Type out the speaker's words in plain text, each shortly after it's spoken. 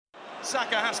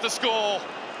Saka has to score.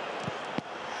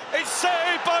 It's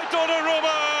saved by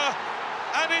Donnarumma,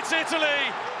 and it's Italy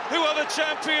who are the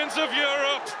champions of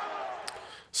Europe.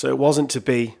 So it wasn't to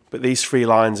be, but these three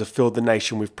lions have filled the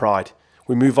nation with pride.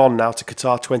 We move on now to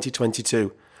Qatar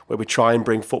 2022, where we try and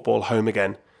bring football home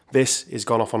again. This is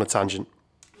Gone Off on a Tangent.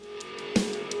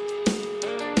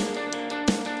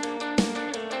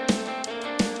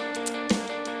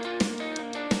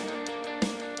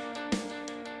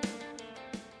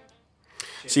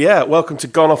 So yeah, welcome to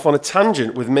Gone Off on a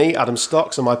Tangent with me, Adam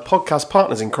Stocks, and my podcast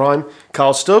partners in crime,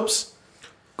 Carl Stubbs.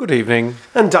 Good evening.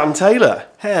 And Dan Taylor.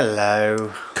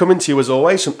 Hello. Coming to you as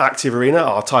always from Active Arena,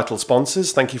 our title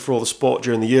sponsors. Thank you for all the support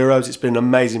during the Euros. It's been an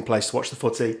amazing place to watch the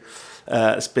footy.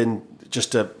 It's been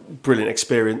just a brilliant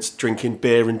experience drinking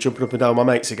beer and jumping up and down with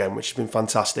my mates again, which has been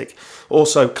fantastic.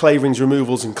 Also, Claverings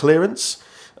Removals and Clearance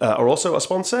are also a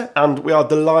sponsor, and we are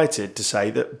delighted to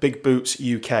say that Big Boots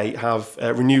UK have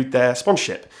renewed their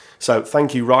sponsorship. So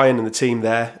thank you, Ryan and the team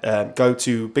there. Go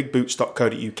to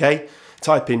bigboots.co.uk,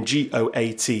 type in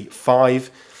GOAT5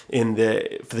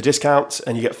 for the discount,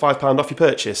 and you get £5 off your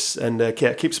purchase. And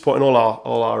keep supporting all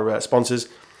our sponsors.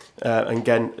 And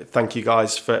again, thank you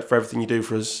guys for everything you do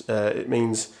for us. It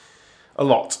means a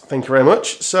lot. Thank you very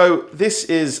much. So this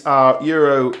is our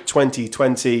Euro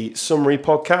 2020 summary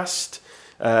podcast.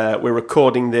 We're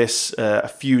recording this a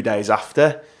few days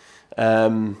after.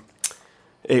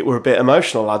 It were a bit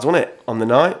emotional, lads, wasn't it, on the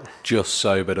night? Just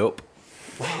sobered up.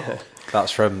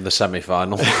 That's from the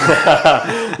semi-final.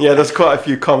 Yeah, there's quite a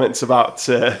few comments about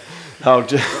how...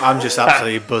 I'm just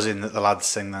absolutely buzzing that the lads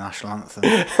sing the national anthem.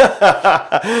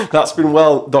 That's been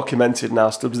well documented now,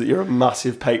 Stubbs, that you're a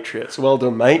massive patriot. So well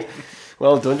done, mate.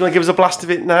 Well done. Do you want to give us a blast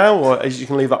of it now, or you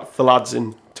can leave that for the lads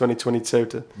in 2022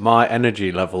 to... My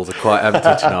energy levels are quite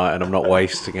empty tonight and I'm not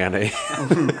wasting any.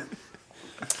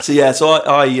 So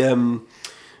I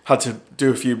had to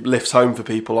do a few lifts home for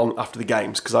people after the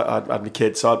games because I had my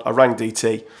kids. So I rang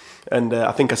DT, and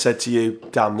I think I said to you,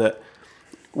 Dan, that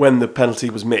when the penalty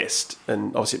was missed,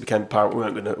 and obviously it became apparent we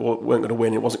weren't going to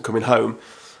win, it wasn't coming home.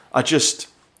 I just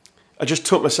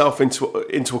took myself into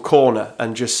a corner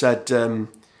and just said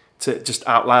just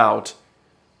out loud,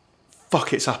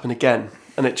 "Fuck, it's happened again."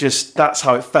 And that's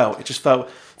how it felt. It just felt,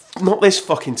 not this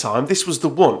fucking time. This was the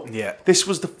one. Yeah. This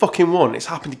was the fucking one. It's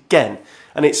happened again.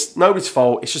 And it's nobody's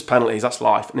fault. It's just penalties. That's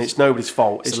life. And it's nobody's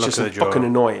fault. It's just fucking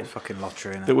annoying. Fucking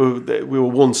lottery, innit? That we were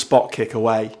one spot kick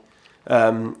away.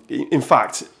 In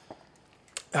fact,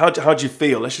 how do you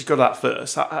feel? Let's just go to that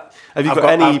first. Have you got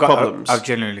any problems? I've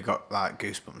genuinely got like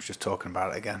goosebumps just talking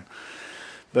about it again.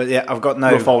 But yeah, I've got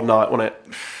no... Rough old night, wasn't it?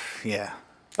 Yeah.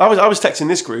 I was texting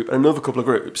this group and another couple of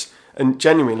groups, and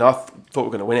genuinely I thought we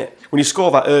were going to win it. When you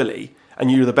score that early and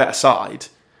you're the better side,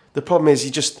 the problem is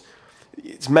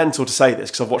it's mental to say this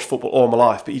because I've watched football all my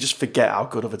life, but you just forget how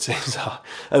good other teams are,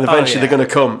 and eventually they're going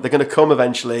to come. They're going to come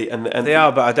eventually, and they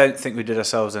are. But I don't think we did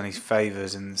ourselves any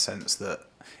favours in the sense that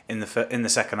in the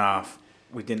second half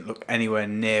we didn't look anywhere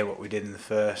near what we did in the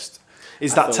first.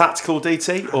 Is that tactical,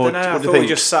 DT? Or I don't know. I thought we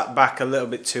just sat back a little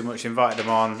bit too much, invited them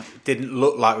on. Didn't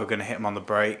look like we were going to hit them on the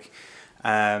break,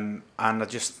 and I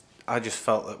just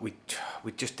felt that we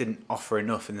just didn't offer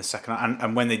enough in the second half.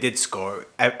 And when they did score,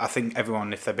 I think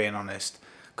everyone, if they're being honest,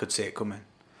 could see it coming.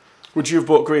 Would you have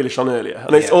brought Grealish on earlier?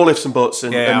 And it's all ifs and buts.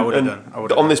 And, I would have done.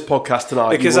 On this podcast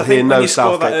tonight, because you will hear no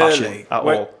Southgate bashing early, at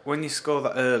all. When you score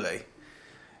that early,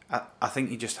 I think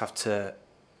you just have to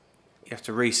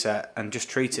reset and just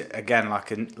treat it again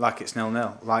like it's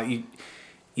 0-0. Like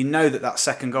you know that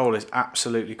second goal is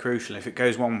absolutely crucial. If it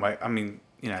goes one way, I mean,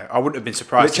 I wouldn't have been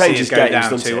surprised to see it go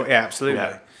down to... Yeah, absolutely.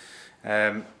 Yeah.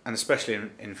 And especially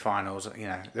in finals,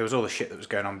 there was all the shit that was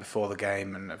going on before the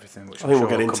game and everything, which I think we'll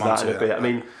get into that in a bit. I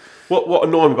mean, what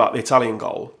annoyed me about the Italian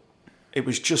goal, it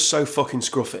was just so fucking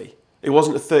scruffy. It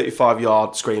wasn't a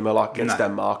 35-yard screamer like against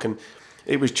Denmark, and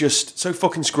it was just so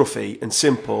fucking scruffy and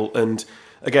simple. And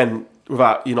again,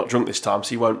 you're not drunk this time,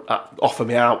 so you won't offer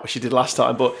me out, which you did last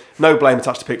time, but no blame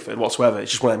attached to Pickford whatsoever.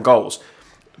 It's just one of them goals.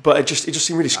 But it just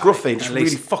seemed really scruffy and just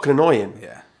really fucking annoying.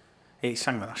 Yeah. He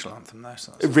sang the national anthem though.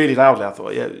 So really loudly, I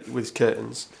thought, with his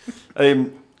curtains. What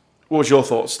was your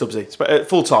thoughts, Stubbsy? At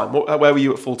full time, where were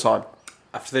you at full time?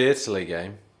 After the Italy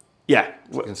game? Yeah. I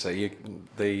was going to say, you could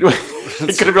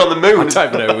have been on the moon. I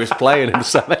don't know who was playing in the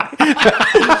semi.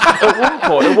 At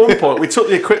one point, we took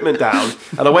the equipment down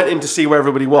and I went in to see where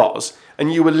everybody was,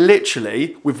 and you were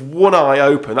literally, with one eye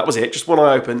open, that was it, just one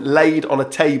eye open, laid on a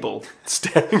table,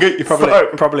 staring at your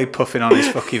phone. Probably puffing on his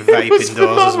fucking vape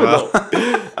indoors as well.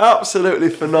 Absolutely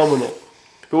phenomenal.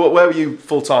 But where were you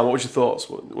full time? What was your thoughts?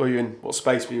 What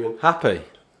space were you in? Happy.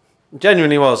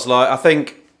 Genuinely was.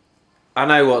 I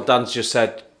know what Dan's just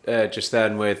said just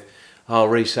then with,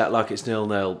 reset like it's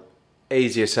 0-0.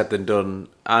 Easier said than done.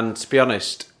 And to be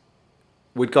honest,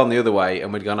 we'd gone the other way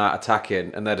and we'd gone out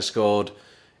attacking, and they'd have scored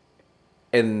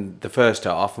in the first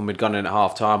half, and we'd gone in at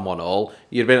half time 1-1.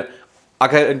 You'd been,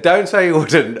 okay, and don't say you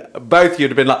wouldn't. Both you'd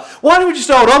have been like, why don't we just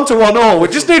hold on to 1-1? We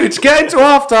just needed to get into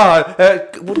half time.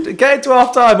 Get into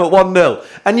half time at 1-0.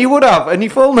 And you would have, and you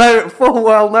full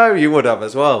well know you would have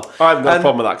as well. I haven't got a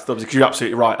problem with that, because you're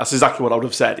absolutely right. That's exactly what I would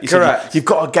have said. Correct. You've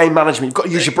got a game management, you've got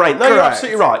to use your brain. No, Correct. you're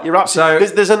absolutely right. You're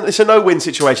absolutely. So, it's a no-win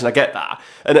situation. I get that,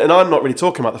 and I'm not really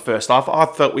talking about the first half. I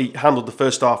felt we handled the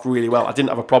first half really well. I didn't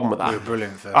have a problem with that. We were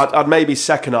brilliant first half. I'd maybe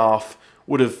second half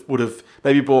would have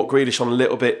maybe brought Grealish on a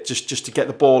little bit just to get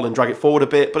the ball and drag it forward a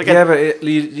bit. But again, yeah, but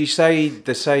you say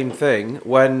the same thing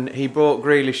when he brought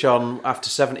Grealish on after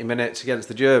 70 minutes against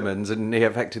the Germans and he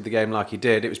affected the game like he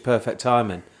did. It was perfect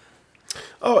timing.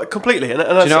 Oh, completely. And do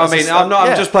you know what I mean?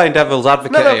 I'm just playing devil's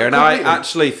advocate here, and I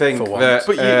actually think that.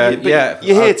 But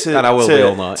you're here to, and I will be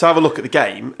all night, to have a look at the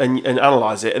game and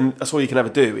analyse it, and that's all you can ever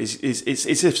do. Is it's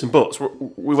ifs and buts.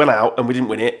 We went out and we didn't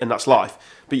win it, and that's life.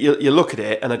 But you look at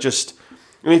it, and I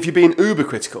mean, if you're being uber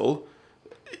critical,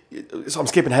 so I'm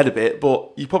skipping ahead a bit,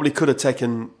 but you probably could have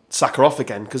taken Saka off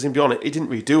again, because, to be honest, he didn't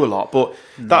really do a lot. But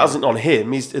that isn't on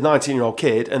him. He's a 19-year-old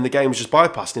kid, and the game was just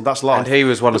bypassing him. That's life. And he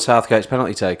was one of Southgate's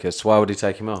penalty takers, so why would he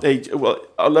take him off?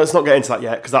 Let's not get into that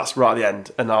yet, because that's right at the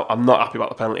end, and I'm not happy about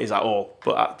the penalties at all.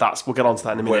 But we'll get on to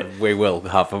that in a minute. We will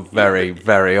have a very,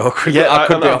 very awkward. Yeah, I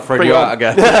could be offering you out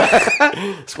again.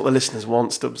 That's what the listeners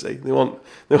want, Stubbsy. They want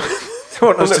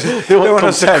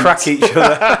us to crack each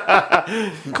other.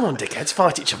 Come on, dickheads,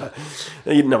 fight each other.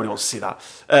 Nobody wants to see that.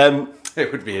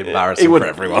 It would be embarrassing for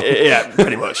everyone. Yeah,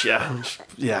 pretty much.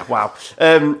 Yeah. Wow.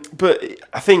 But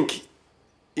I think,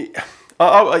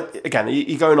 again,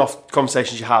 you're going off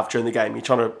conversations you have during the game. You're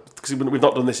trying to, because we've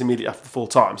not done this immediately after the full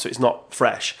time, so it's not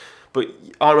fresh. But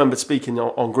I remember speaking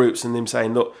on groups and them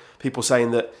saying, look, people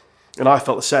saying that, and I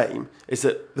felt the same, is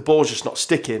that the ball's just not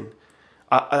sticking.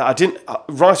 I didn't.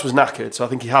 Rice was knackered, so I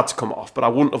think he had to come off. But I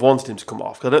wouldn't have wanted him to come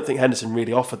off, because I don't think Henderson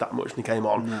really offered that much when he came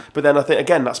on. No. But then I think,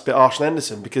 again, that's a bit harsh on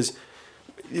Henderson, because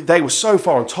they were so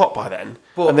far on top by then,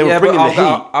 and they were bringing the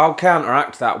heat. I'll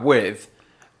counteract that with,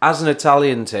 as an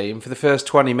Italian team, for the first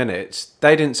 20 minutes,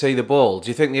 they didn't see the ball. Do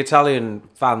you think the Italian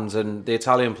fans and the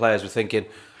Italian players were thinking,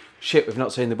 shit, we've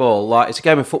not seen the ball? Like, it's a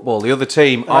game of football. The other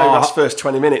team that's first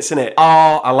 20 minutes, isn't it?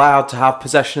 Are allowed to have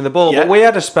possession of the ball. Yeah. But we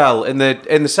had a spell in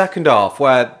the second half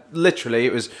where literally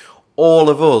it was all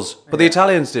of us. But the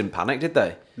Italians didn't panic, did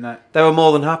they? No. They were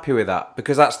more than happy with that,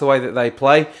 because that's the way that they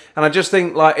play. And I just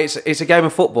think, like, it's a game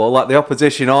of football. Like, the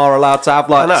opposition are allowed to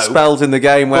have spells in the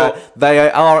game where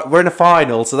we're in a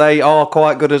final, so they are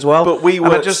quite good as well. But we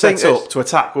weren't just set up to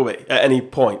attack, were we? At any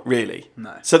point, really?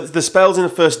 No. So the spells in the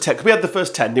first 10, because we had the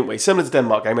first 10, didn't we? Similar to the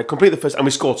Denmark game, we completed the first, and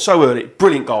we scored so early.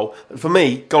 Brilliant goal. For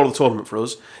me, goal of the tournament for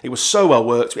us. It was so well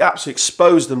worked. We absolutely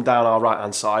exposed them down our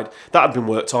right-hand side. That had been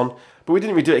worked on. But we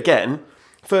didn't really do it again.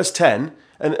 First 10...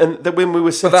 And then when we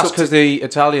were set up... But that's because the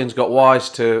Italians got wise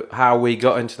to how we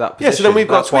got into that position. Yeah, so then we've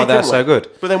got that's why they're so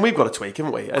good. But then we've got to tweak,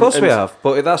 haven't we? Of course we have,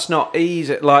 but that's not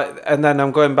easy. Like, and then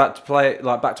I'm going back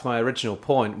to back to my original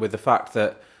point with the fact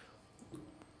that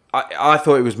I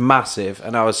thought it was massive,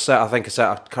 and I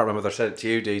can't remember if I said it to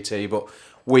you, DT, but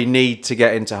we need to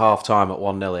get into half-time at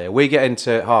 1-0 here. We get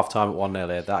into half-time at 1-0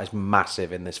 here, that is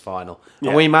massive in this final. Yeah.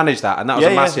 And we managed that, and that was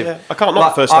a massive... Yeah. I can't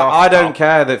knock the first half. I don't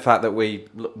care the fact that we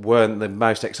weren't the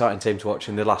most exciting team to watch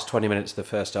in the last 20 minutes of the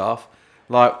first half.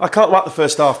 Like, I can't like the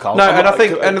first half, Carl. No, and I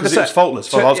think... Because it was faultless,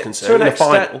 as far as I was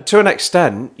concerned, to an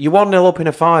extent, you're 1-0 up in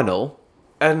a final,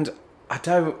 and I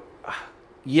don't...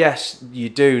 Yes, you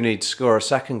do need to score a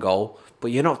second goal,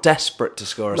 but you're not desperate to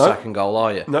score a second goal,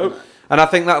 are you? No. And I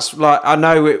think that's like, I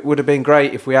know it would have been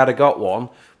great if we had got one,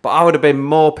 but I would have been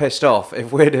more pissed off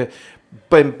if we'd have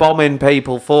been bombing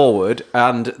people forward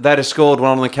and they'd have scored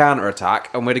one on the counter attack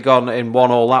and we'd have gone in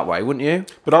 1-1 that way, wouldn't you?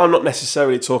 But I'm not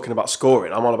necessarily talking about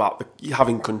scoring. I'm on about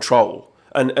having control.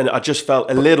 And I just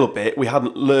felt a little bit we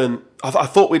hadn't learned. I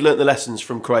thought we'd learnt the lessons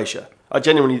from Croatia. I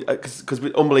genuinely, because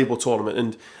unbelievable tournament,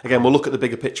 and again we'll look at the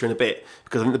bigger picture in a bit,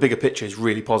 because I think the bigger picture is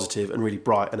really positive and really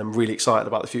bright, and I'm really excited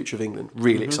about the future of England.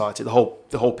 Really excited, the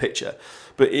whole picture.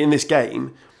 But in this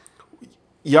game,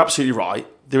 you're absolutely right.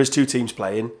 There is two teams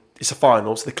playing. It's a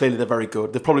final, so clearly they're very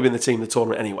good. They've probably been the team in the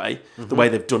tournament anyway. The way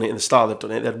they've done it and the style they've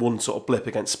done it. They had one sort of blip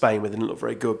against Spain where they didn't look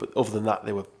very good, but other than that,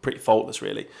 they were pretty faultless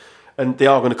really. And they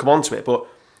are going to come onto it, but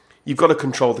you've got to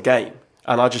control the game.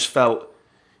 And I just felt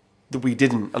that we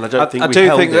didn't, and I don't think we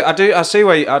held it. I see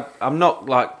where I'm not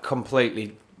like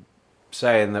completely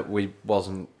saying that we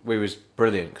was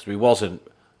brilliant, because we wasn't.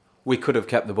 we could have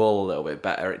kept the ball a little bit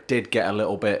better. It did get a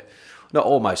little bit, not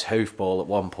almost hoofball at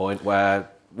one point, where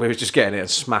we were just getting it and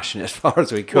smashing it as far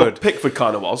as we Well, could. Pickford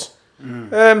kind of was.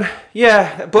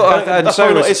 Yeah, but and That's so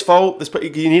probably not was, his fault.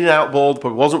 You need an outball. There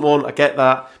probably wasn't one. I get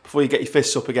that. Before you get your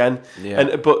fists up again.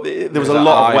 Yeah. But there was a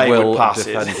lot of wayward passes.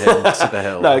 Defend him to the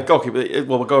hill. No, goalkeeper.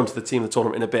 Well, we'll go on to the team of the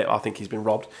tournament in a bit. I think he's been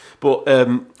robbed. But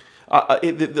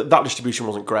that distribution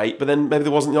wasn't great. But then maybe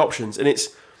there wasn't the options, and it's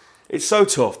so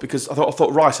tough because I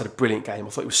thought Rice had a brilliant game. I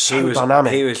thought he was so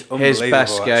dynamic. He was his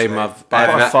best game actually.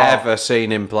 I've By ever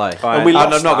seen him play. And we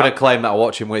I'm lost not going that. to claim that I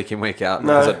watch him week in, week out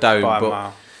No. because I don't. By a But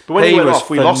mile. But when he went off,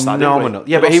 we lost that, didn't we? phenomenal.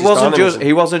 We Yeah, but lost his dynamism.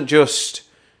 he wasn't just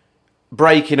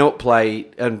breaking up play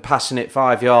and passing it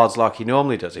 5 yards like he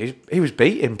normally does. He was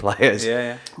beating players.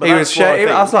 Yeah. But He was. that's what I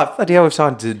think. I was like, bloody hell, we've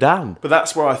signed Zidane. But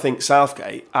that's where I think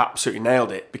Southgate absolutely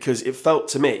nailed it because it felt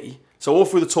to me. So all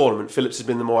through the tournament, Phillips has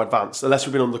been the more advanced, unless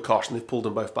we've been under Kosh and they've pulled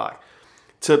them both back.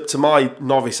 To my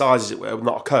novice eyes, as it were,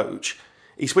 not a coach,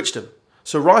 he switched them.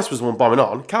 So Rice was the one bombing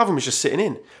on. Calvin was just sitting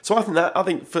in. So I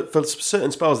think for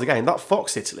certain spells of the game, that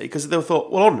foxed Italy because they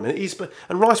thought, well, hold on a minute.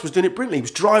 And Rice was doing it brilliantly. He was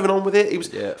driving on with it. He was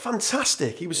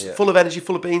fantastic. He was full of energy,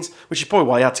 full of beans, which is probably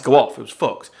why he had to go off. It was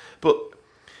fucked. But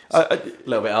A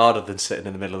little bit harder than sitting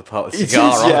in the middle of the park with a it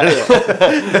cigar is, on.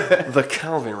 yeah. The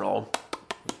Calvin roll.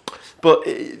 But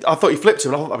I thought he flipped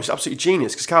him, and I thought that was absolutely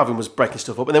genius because Calvin was breaking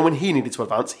stuff up. And then when he needed to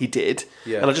advance, he did.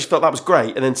 Yeah. And I just felt that was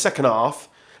great. And then second half,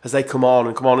 as they come on,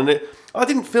 I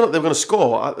didn't feel like they were going to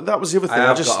score. That was the other thing. I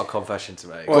have got a confession to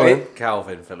make. Well,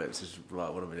 Calvin Phillips is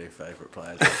like one of my new favourite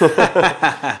players.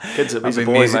 Kid's I've he's a been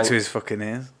boy, music mate. to his fucking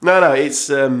ears. No, it's.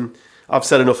 I've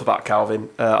said enough about Calvin.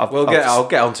 I'll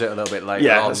get onto it a little bit later.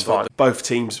 Yeah, on, that's but fine. Both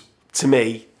teams, to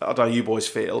me, I don't know how you boys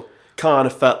feel, kind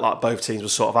of felt like both teams were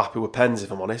sort of happy with pens,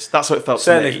 if I'm honest. That's what it felt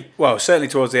to me. Certainly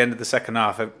towards the end of the second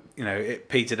half, it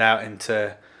petered out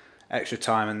into extra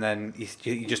time, and then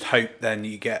you just hope then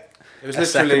you get. It was a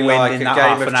literally second wind like a in game that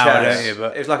half of an hour, chess. don't you?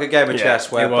 But It was like a game of Yeah,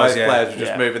 chess where it was, both yeah. players were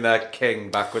just Yeah. moving their king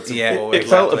backwards and Yeah. forwards. It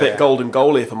felt a Exactly, bit golden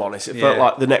goalie, if I'm honest. It felt Yeah.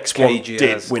 like the next Cagey one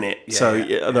did as- win it. yeah, So,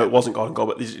 yeah. although it wasn't golden goal,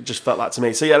 but it just felt that to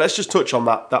me. So, yeah, let's just touch on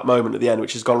that moment at the end,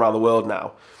 which has gone around the world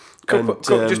now.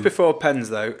 just before pens,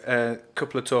 though, a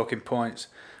couple of talking points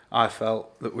I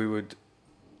felt that we would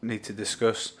need to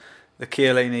discuss: the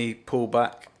Chiellini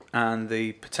pullback and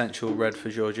the potential red for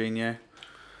Jorginho.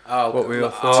 What we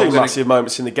all thought. Two massive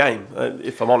moments in the game,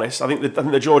 if I'm honest. I think the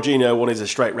Jorginho one is a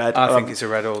straight red. I think it's a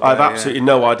red all day. I have absolutely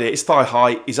no idea. It's thigh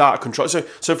height. He's out of control. So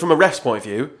from a ref's point of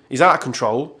view, he's out of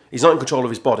control. He's not in control of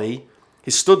his body.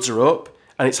 His studs are up,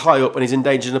 and it's high up, and he's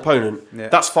endangered an opponent. Yeah.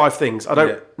 That's 5 things. I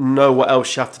don't know what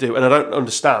else you have to do, and I don't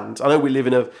understand. I know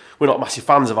we're not massive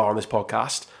fans of VAR on this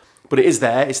podcast, but it is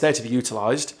there. It's there to be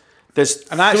utilised. There's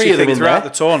And I 3 actually of them think in throughout there.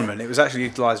 the tournament, it was actually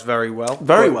utilised very well.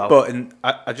 Very well. But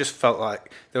I just felt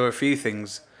like there were a few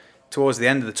things towards the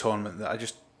end of the tournament that I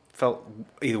just felt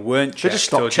either weren't checked just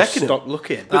stopped or just checking them. stopped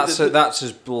looking. That's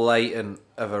as blatant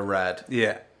of a red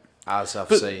Yeah. as I've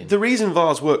But seen. the reason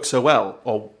VARs work so well,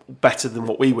 or better than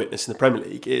what we witness in the Premier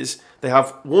League, is they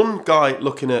have one guy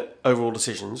looking at overall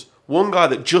decisions, one guy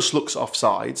that just looks at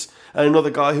offsides, and another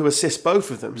guy who assists both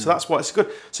of them. So that's why it's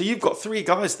good. So you've got 3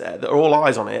 guys there that are all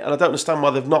eyes on it, and I don't understand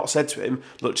why they've not said to him,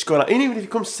 look, just go out. Even if he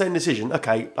comes to the same decision,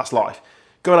 okay, that's life.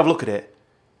 Go and have a look at it.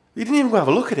 He didn't even go have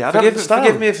a look at it. I don't understand.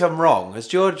 Forgive me if I'm wrong. Has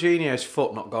Jorginho's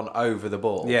foot not gone over the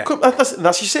ball? Yeah. That's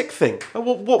your sick thing.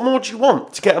 What more do you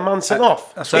want to get a man sent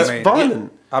off? that's It's what I mean.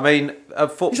 violent. I mean, He's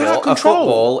out of a control.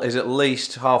 football is at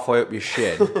least halfway up your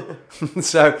shin.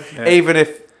 So even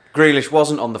if Grealish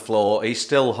wasn't on the floor, he's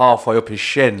still halfway up his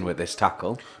shin with this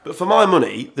tackle. But for my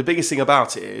money, the biggest thing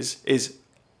about it is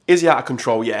he out of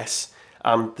control? Yes.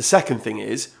 And the second thing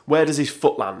is, where does his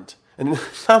foot land? And it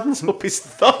lands up his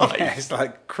thigh. Yeah, it's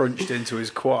like crunched into his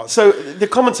quad. So the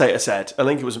commentator said, I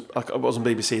think it was on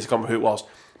BBC, I can't remember who it was,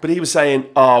 but he was saying,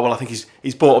 oh, well, I think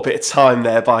he's bought a bit of time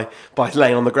there by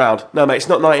laying on the ground. No, mate, it's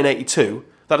not 1982.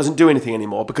 That doesn't do anything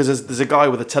anymore because there's a guy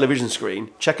with a television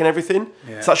screen checking everything.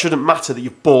 Yeah. So that shouldn't matter that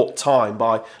you've bought time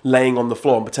by laying on the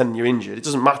floor and pretending you're injured. It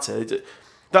doesn't matter.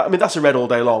 That's a red all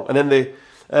day long. And then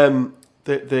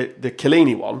the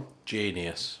Chiellini one,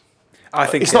 Genius. I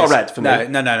think it's not a red for me.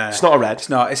 No. It's not a red. It's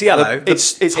not. It's yellow.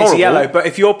 It's horrible. yellow. But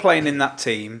if you're playing in that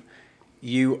team,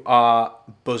 you are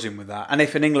buzzing with that. And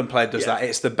if an England player does that,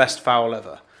 it's the best foul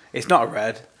ever. It's not a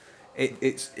red.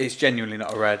 It's genuinely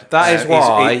not a red. That is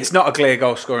why it's not a clear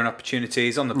goal scoring opportunity.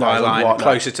 He's on the byline, no.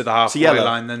 closer to the halfway yellow.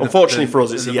 line than. Unfortunately for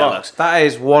us, it's than a the yellow. box. That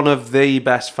is one of the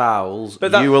best fouls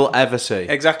you will ever see.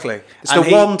 Exactly. It's the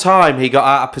one time he got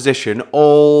out of position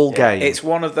all game. It's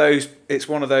one of those. It's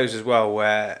one of those as well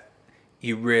where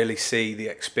you really see the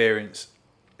experience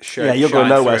Yeah, you're going shine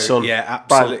nowhere, through. son. Yeah, Bang,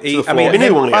 absolutely. to the floor. I mean, He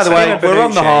won't By the get way, saved. we're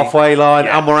on the Benucci, halfway line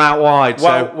yeah. and we're out wide,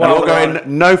 so Well, we're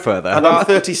going no further. And I'm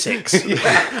 36. And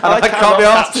I can't be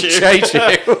asked to chase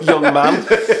you. Young man.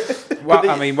 well,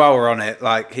 I mean, while we're on it,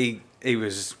 like he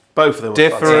was Both of them were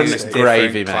Different fantastic.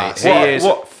 gravy, class. mate. He is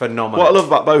phenomenal. What I love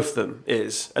about both of them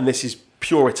is, and this is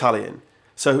pure Italian.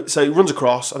 So he runs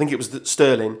across. I think it was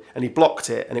Sterling, and he blocked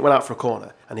it, and it went out for a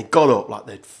corner, and he got up like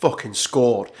they'd fucking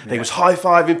scored. And he was high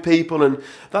fiving people, and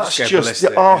that's Just just go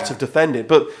the art ballistic, of defending.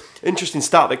 But interesting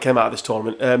stat that came out of this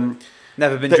tournament.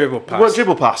 never been They dribbled weren't past.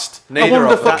 dribble past. I Neither wonder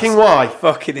of them. fucking why.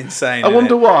 Fucking insane. I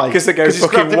wonder why. Because they go he's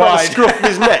grabbed fucking him by the wide. scruff of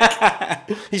his neck.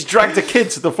 He's dragged a kid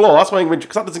to the floor. That's why,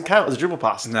 because that doesn't count as a dribble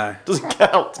pass. No. Doesn't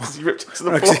count because he ripped it to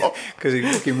the floor. Because he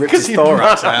fucking ripped 'Cause his he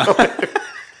thorax ran. out.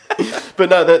 But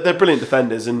no, they're brilliant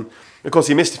defenders, and of course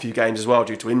he missed a few games as well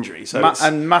due to injury. So it's-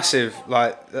 And massive,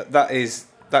 like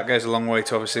that goes a long way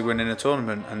to obviously winning a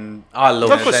tournament. And I love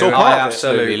That's it. so I part of it.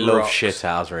 absolutely Absolute love rocks.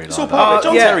 shithousery it's all like part that.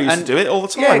 of it. John yeah, Terry used to and- do it all the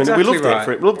time, yeah, and we loved exactly him right.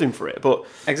 for it. We loved him for it, but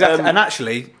exactly, and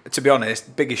actually, to be honest,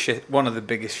 one of the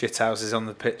biggest shit houses on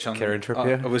the pitch on Kieran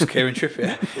Trippier? was Kieran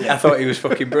Trippier. I thought he was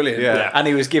fucking brilliant. Yeah. And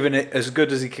he was giving it as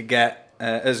good as he could get,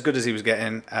 as good as he was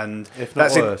getting, and If not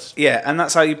that's it. worse. Yeah, and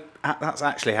that's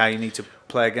actually how you need to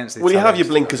play against the well, you have your Italians.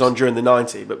 blinkers on during the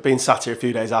 90, but being sat here a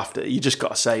few days after, you just got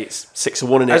to say it's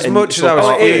 6-1 in it. As and much it's as I all was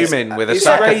part of it. fuming with a It's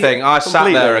Saka great. thing, I sat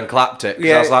Completely. there and clapped it because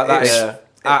Yeah, I was like, that is yeah.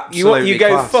 absolutely you go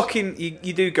class. fucking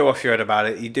you do go off your head about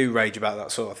it. You do rage about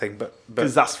that sort of thing, but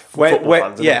 'Cause that's football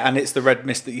fans, isn't yeah, it? and it's the red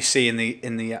mist that you see in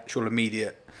the actual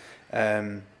immediate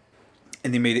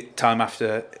time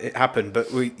after it happened.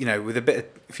 But we, with a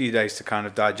few days to kind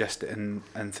of digest it and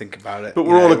think about it. But you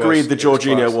we're know, all it was- agreed the it was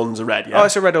Jorginho class. ones are red, yeah? Oh,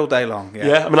 it's a red all day long. Yeah,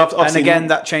 Yeah, I mean, I've and seen- again,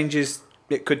 that changes.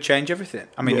 It could change everything.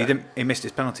 I mean, Yeah. he missed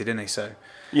his penalty, didn't he? So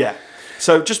Yeah.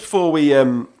 So just before we,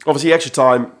 obviously extra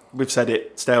time, we've said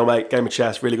it, stalemate, game of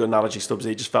chess, really good analogy,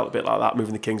 Stubbsy, just felt a bit like that,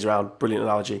 moving the kings around, brilliant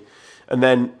analogy. And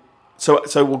then, so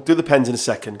we'll do the pens in a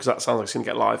second, because that sounds like it's going to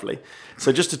get lively.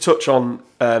 So just to touch on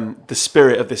the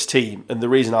spirit of this team, and the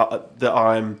reason that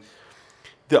I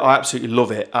absolutely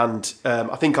love it, and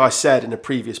I think I said in a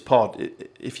previous pod,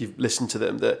 if you've listened to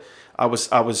them, that I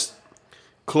was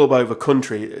club over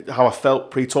country, how I felt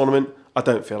pre-tournament. I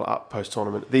don't feel that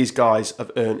post-tournament. These guys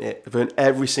have earned it. They've earned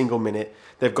every single minute.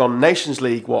 They've gone Nations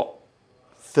League,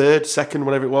 third, second,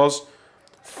 whatever it was,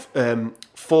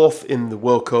 fourth in the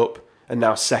World Cup, and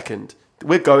now second.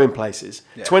 We're going places.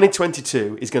 Yeah.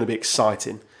 2022 is going to be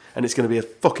exciting, and it's going to be a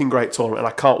fucking great tournament, and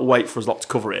I can't wait for us lot to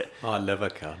cover it. I never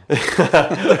can.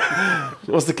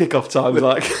 What's the kickoff time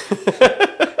like?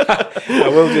 I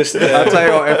will just. I'll tell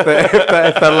you what,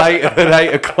 if they're later than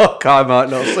 8 o'clock, I might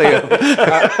not see them.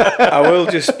 I will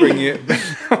just bring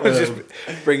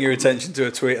your attention to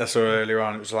a tweet I saw earlier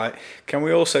on. It was like, can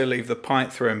we also leave the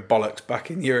pint throwing bollocks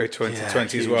back in Euro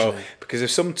 2020 as well? hugely. Because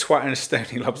if some twat in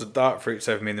Estonia lobs a dart fruits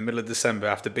over me in the middle of December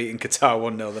after beating Qatar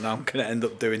 1-0, then I'm going to end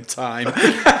up doing time.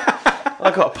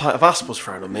 I got a pint of Aspels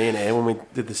thrown on me in here when we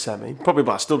did the semi. Probably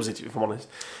by Stubbsy, if I'm honest.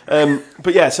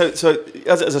 But yeah, so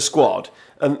as a squad,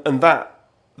 and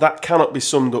that cannot be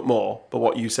summed up more by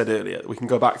what you said earlier. We can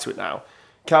go back to it now.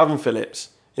 Calvin Phillips,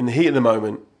 in the heat of the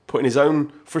moment, putting his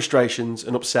own frustrations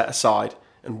and upset aside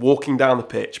and walking down the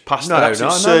pitch past the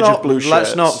absolute surge of blue shirts.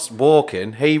 Let's not walk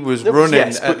in. He was No, running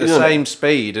yes, at but, the you know, same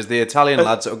speed as the Italian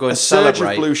lads that were going a to surge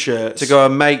celebrate of blue shirts. to go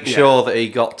and make Yeah. sure that he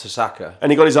got to Saka.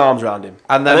 And he got his arms around him.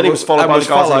 And then he was followed by the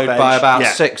guys on the bench. by about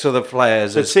Yeah. 6 other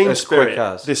players The as team quick spirit,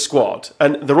 as. this squad,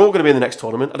 and they're all going to be in the next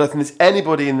tournament. I don't think there's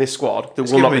anybody in this squad that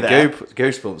It's will not be giving there. me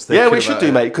goosebumps. Yeah, thinking we should about do,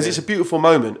 it. mate, because it's a beautiful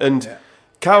moment. And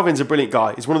Calvin's a brilliant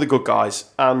guy. He's one of the good guys.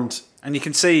 And And you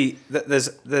can see that there's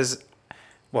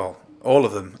all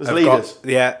of them. There's have leaders.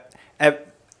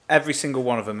 Every single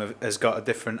one of them has got a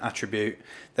different attribute.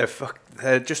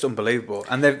 They're just unbelievable,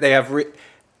 and they have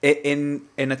in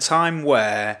a time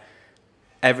where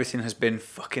everything has been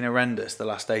fucking horrendous the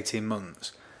last 18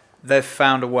 months. They've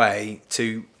found a way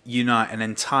to unite an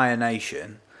entire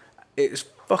nation. It's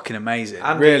fucking amazing.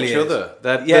 And really each is. other.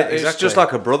 It's exactly. just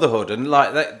like a brotherhood, and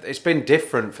it's been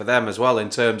different for them as well in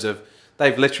terms of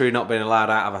they've literally not been allowed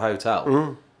out of a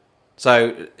hotel.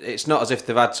 So it's not as if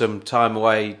they've had some time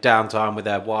away, downtime with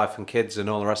their wife and kids and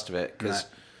all the rest of it, because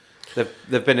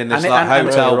they've been in this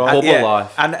hotel bubble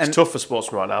life. And it's tough for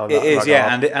sportsmen right now. In it that is,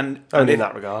 regard. yeah, and only in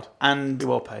that regard. and Be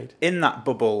well paid. in that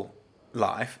bubble,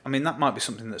 life, I mean, that might be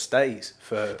something that stays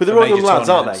for. But they're for all young major lads,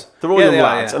 aren't they? tournaments. They're all young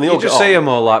lads, and they all You just get see on. them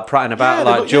all like prattling about,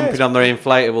 Yeah, like look- jumping yeah. on their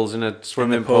inflatables in a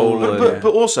swimming pool, pool.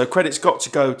 But also, credit's got to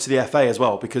go to the FA as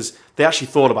well, because they actually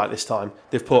thought about it this time.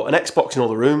 They've put an Xbox in all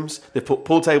the rooms. They've put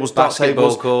pool tables, darts Basketball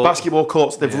tables, court. basketball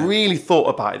courts. They've really thought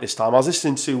about it this time. I was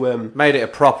listening to Made it a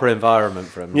proper environment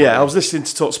for them. I was listening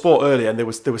to Talk Sport earlier, and they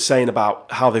were saying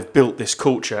about how they've built this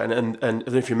culture. And I don't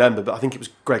know if you remember, but I think it was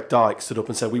Greg Dyke stood up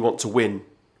and said, "We want to win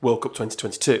World Cup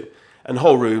 2022." And the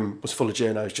whole room was full of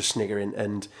journos just sniggering.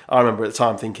 And I remember at the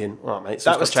time thinking, "Oh, mate,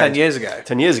 That was 10 years ago.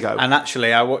 10 years ago. And actually,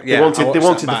 They I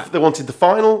wanted the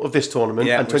final of this tournament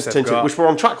Yeah, and which they've 2022, got. which we're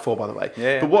on track for, by the way.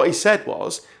 Yeah. But what he said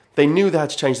was they knew they had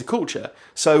to change the culture.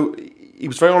 So he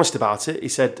was very honest about it. He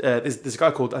said there's a guy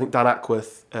called, I think, Dan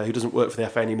Ackworth, who doesn't work for the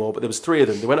FA anymore, but there was 3 of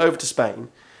them. They went over to Spain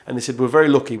and they said, we're very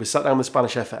lucky. We sat down with the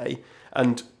Spanish FA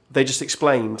and they just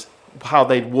explained how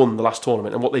they'd won the last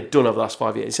tournament and what they'd done over the last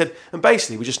 5 years. He said, and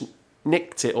basically we just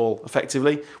nicked it all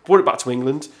effectively, brought it back to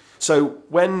England. So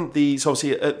when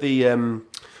obviously at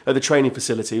the training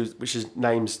facility, which is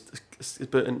named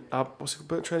Burton, what's it,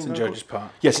 Burton Training? St George's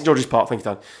Park. Yeah, St George's Park. Thank you,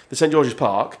 Dan. The St George's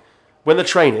Park. When they're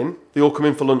training, they all come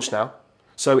in for lunch now.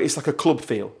 So it's like a club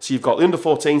feel. So you've got the under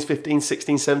 14s, 15s,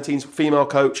 16s, 17s, female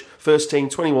coach, first team,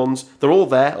 21s. They're all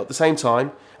there at the same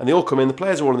time, and they all come in. The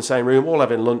players are all in the same room, all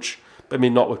having lunch. I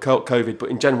mean, not with COVID, but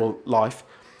in general life.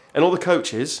 And all the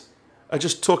coaches are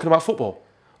just talking about football.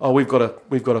 Oh, we've got a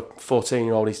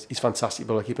 14-year-old. He's fantastic,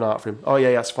 but I keep an eye out for him. Oh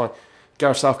yeah, that's fine.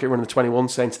 Gareth Southgate running the 21,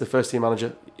 saying to the first team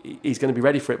manager, he's going to be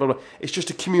ready for it. Blah, blah. It's just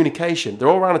a communication. They're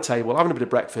all around a table, having a bit of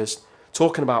breakfast,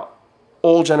 talking about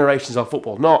all generations of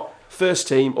football. Not first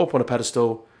team up on a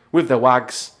pedestal with their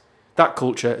wags. That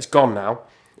culture is gone now.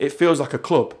 It feels like a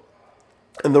club.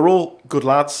 And they're all good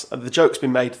lads. And the joke's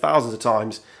been made thousands of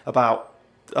times about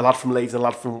a lad from Leeds and a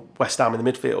lad from West Ham in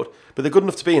the midfield. But they're good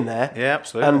enough to be in there. Yeah,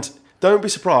 absolutely. And don't be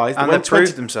surprised. And when they've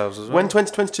proved themselves as well. When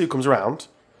 2022 comes around,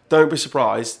 don't be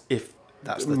surprised if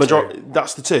That's the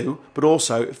that's the two, but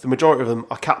also if the majority of them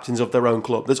are captains of their own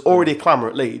club. There's already a clamour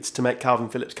at Leeds to make Calvin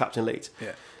Phillips captain Leeds.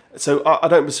 Yeah. So I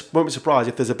won't be surprised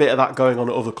if there's a bit of that going on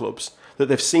at other clubs, that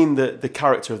they've seen the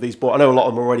character of these boys. I know a lot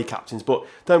of them are already captains, but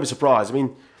don't be surprised. I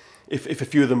mean, if a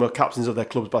few of them are captains of their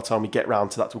clubs by the time we get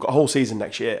round to that, we've got a whole season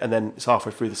next year, and then it's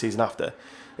halfway through the season after.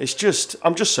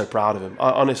 I'm just so proud of him.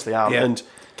 I honestly am. Yeah. And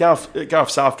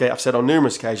Gareth Southgate, I've said on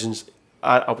numerous occasions,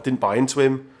 I didn't buy into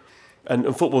him. And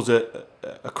football's a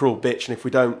cruel bitch, and if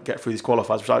we don't get through these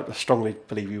qualifiers, which I strongly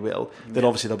believe we will, then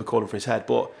obviously they'll be calling for his head.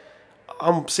 But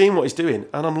I'm seeing what he's doing,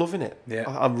 and I'm loving it. Yeah.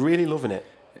 I'm really loving it.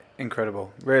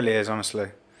 Incredible, really is,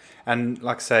 honestly. And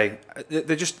like I say,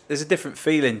 there's a different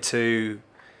feeling to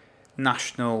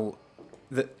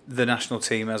the national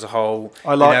team as a whole.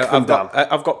 I like them,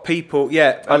 I've got people.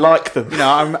 Yeah, I like them. You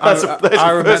know, I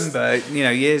first- remember,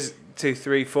 years 2,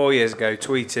 3, 4 years ago,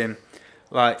 tweeting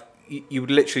like you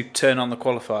would literally turn on the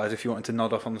qualifiers if you wanted to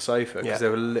nod off on the sofa because they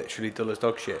were literally dull as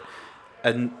dog shit.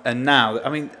 And now, I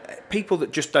mean, people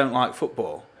that just don't like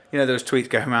football. There was tweets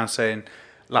going around saying,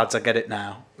 "Lads, I get it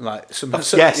now." Like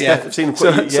definitely seen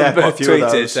some quite a few of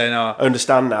tweeted those. saying, I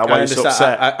understand now why you're so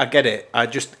upset. I get it. I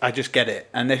just get it.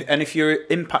 And if you're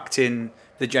impacting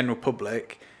the general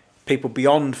public, people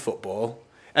beyond football,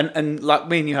 and like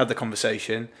me and you had the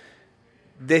conversation,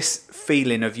 this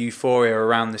feeling of euphoria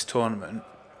around this tournament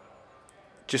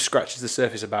just scratches the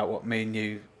surface about what me and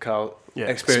you, Carl,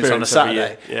 experience on a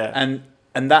Saturday.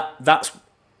 And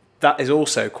that is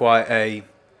also quite a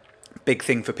big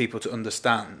thing for people to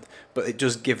understand, but it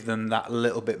does give them that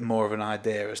little bit more of an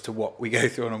idea as to what we go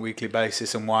through on a weekly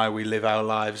basis and why we live our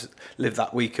lives, live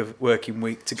that working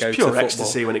week to go to football. Pure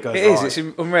ecstasy when it goes right. It is.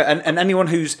 It's unreal. And anyone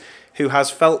who has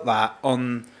felt that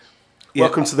on...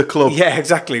 Welcome to the club. Yeah,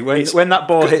 exactly. When that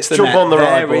ball hits the jump net, on the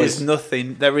ride, boys.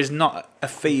 there is not a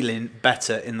feeling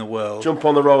better in the world. Jump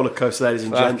on the roller coaster, ladies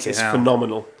and gents. It's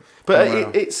phenomenal.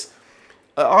 But it's...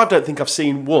 I don't think I've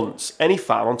seen once any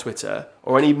fan on Twitter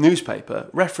or any newspaper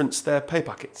reference their pay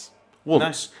packets.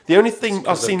 Once. No. The only thing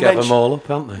I've seen mentioned... them all up,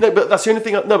 haven't they? No, but that's the only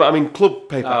thing... but I mean club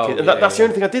pay packet. That's the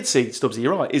only thing I did see, Stubbsy,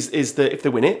 you're right, is that if they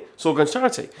win it, it's all going to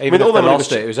charity. Even if they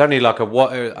lost it was only like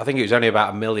I think it was only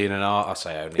about $1 million and I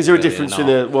say only. Is there a difference in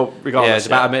the... Well, regardless...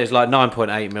 Yeah, it's like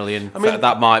 9.8 million. I mean,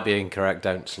 that might be incorrect,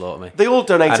 don't slaughter me. They all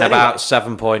donate and anyway. about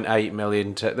 7.8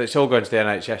 million it's all going to the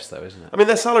NHS though, isn't it? I mean,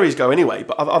 their salaries go anyway,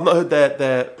 but I've not heard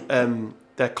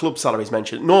their club salaries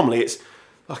mentioned. Normally it's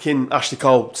like in Ashley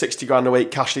Cole, 60 grand a week,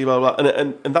 Cashley, blah, blah, blah,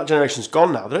 and that generation's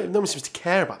gone now. No one seems to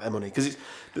care about their money because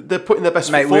they're putting their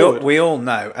best foot forward. We all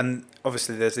know, and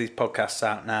obviously there's these podcasts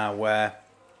out now where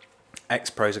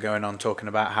ex-pros are going on talking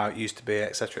about how it used to be,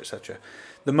 etc., etc.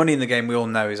 The money in the game we all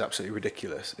know is absolutely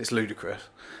ridiculous. It's ludicrous.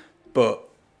 But,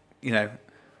 you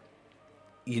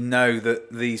know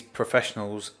that these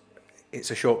professionals, it's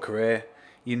a short career.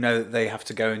 You know that they have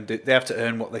to go and they have to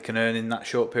earn what they can earn in that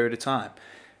short period of time.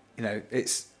 You know,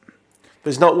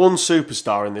 There's not one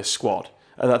superstar in this squad,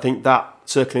 and I think that,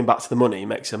 circling back to the money,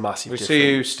 makes a massive We difference.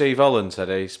 see who Steve Holland said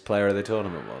his player of the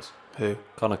tournament was. Who?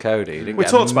 Connor Cody. He didn't We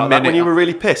get talked a about that when minute- you were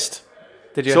really pissed.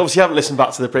 Did you? So obviously you haven't listened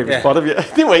back to the previous Yeah. pod, have you?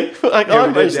 Didn't we? Like, I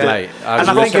we did, raised it. Mate, And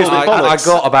I think it was a bit I bollocks.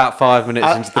 got about 5 minutes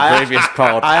into the previous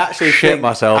pod. I actually shit think,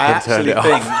 myself I and turned it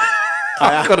actually off. think,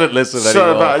 I couldn't listen So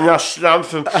anymore. about a national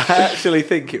anthem. I actually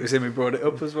think it was him who brought it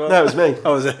up as well. No, it was me.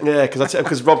 Oh, was it? Yeah,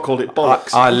 because Rob called it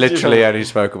bollocks. I literally only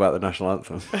spoke about the national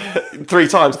anthem. 3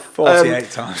 times. 48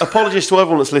 times. Apologies to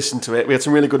everyone that's listened to it. We had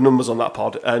some really good numbers on that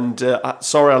pod, and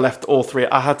sorry I left all 3.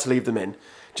 I had to leave them in.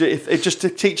 Just to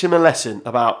teach him a lesson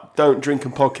about don't drink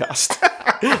and podcast.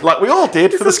 Like we all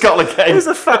did for the Scotland game. It was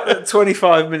the fact that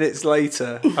 25 minutes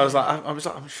later, I was like,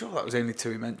 I'm sure that was only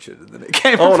 2 he mentioned, and then it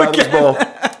came Oh up no, there again. was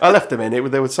more. I left them in.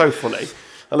 They were so funny.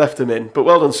 I left them in. But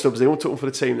well done, Stubbsy. We'll talk for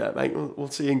the team there, mate. We'll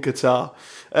see you in Qatar.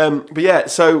 But yeah,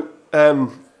 so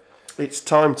it's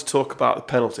time to talk about the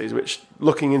penalties, which,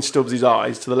 looking in Stubbsy's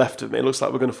eyes to the left of me, it looks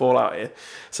like we're going to fall out here.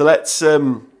 So let's...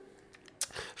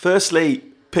 firstly,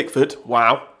 Pickford.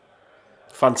 Wow.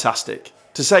 Fantastic.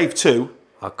 To save 2...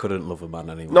 I couldn't love a man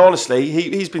anymore. No, honestly,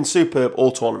 he's been superb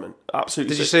all tournament.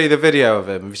 Absolutely. Did you see the video of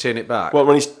him? Have you seen it back? Well,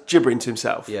 when he's gibbering to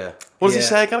himself. Yeah. What does he Yeah.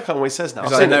 say again? I can't remember what he says now.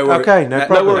 I've Like, seen no it. worries. Okay, no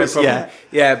problem. worries. Yeah.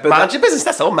 Yeah, but Mind your business.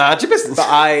 That's all. Mind your business. But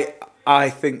I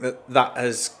think that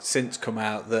has since come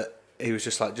out that he was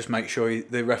just like, just make sure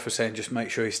the ref was saying, just make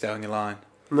sure you stay on your line.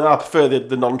 No, I prefer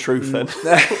the non-truth then.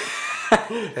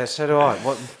 Yeah, so do I.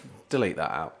 Delete that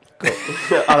out.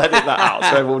 I'll edit that out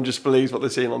so everyone just believes what they're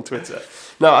seeing on Twitter.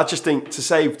 No, I just think to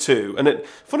save 2, and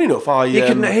funny enough, That's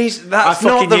I not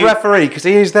fucking the knew- referee because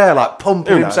he is there like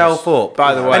pumping Who knows? himself up.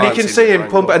 By the way, and you I've can seen see the him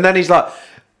angle. pump, and then he's like,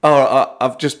 "Oh,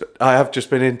 I have just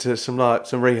been into some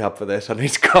rehab for this. I need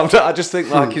to calm down." I just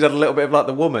think like he's had a little bit of like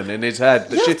the woman in his head.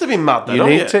 You have to be mad though, You don't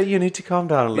need you? you need to calm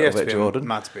down a You have little to bit, be Jordan.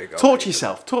 mad to be a goal. Talk to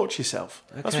yourself.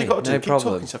 That's what Okay, you've got to do. no Keep problem.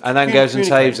 talking to yourself. And then goes and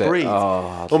Communicate, saves it. breathe.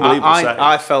 Oh, Unbelievable save.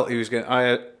 I felt he was going.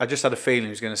 I just had a feeling he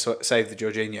was going to save the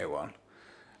Jorginho one.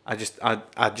 I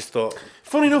just thought.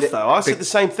 Funny enough, though, I said the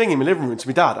same thing in my living room to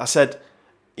my dad. I said,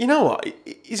 you know what?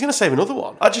 He's going to save another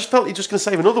one. I just felt he's just going to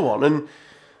save another one. And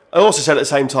I also said at the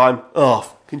same time,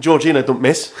 Georgina don't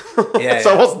miss. Yeah,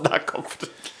 So I yeah. wasn't that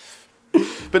confident.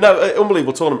 But no,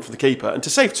 unbelievable tournament for the keeper. And to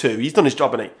save 2, he's done his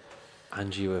job, hasn't he?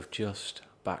 and you have just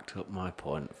backed up my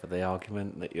point for the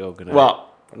argument that you're going to. What?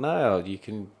 No, you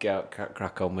can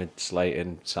crack on with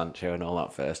Slayton, Sancho, and all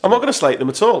that first. I'm not going to slate them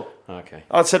at all. Okay.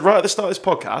 I said right at the start of this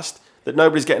podcast that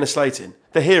nobody's getting a slating.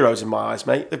 They're heroes in my eyes,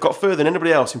 mate. They've got further than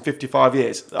anybody else in 55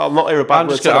 years. I'll not hear a bad I'm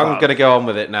word just said gonna, about I'm going to go on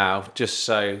with it now, just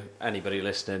so anybody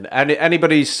listening,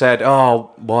 anybody said,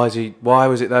 "Oh, why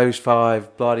was it those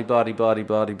 5 bloody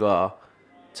blah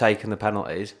taking the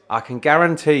penalties?" I can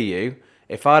guarantee you,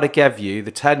 if I'd have gave you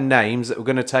the 10 names that were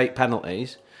going to take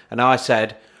penalties, and I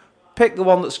said, pick the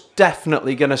one that's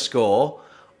definitely going to score,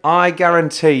 I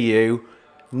guarantee you,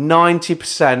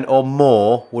 90% or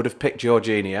more would have picked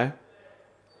Jorginho,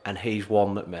 and he's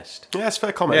one that missed. Yeah, it's a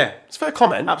fair comment. Yeah. It's a fair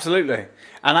comment. Absolutely.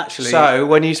 And actually, So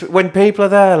when people are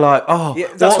there like, Yeah,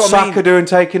 that's what's what I mean. Saka doing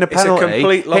taking a It's a penalty?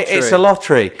 complete lottery. It's a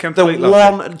lottery. Complete the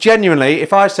lottery. one genuinely,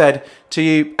 if I said to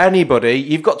you, anybody,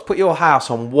 you've got to put your house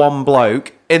on one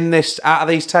bloke in this out of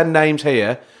these 10 names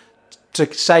here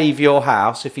to save your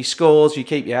house. If he scores, you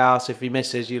keep your house. If he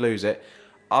misses, you lose it.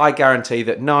 I guarantee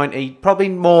that 90, probably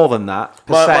more than that.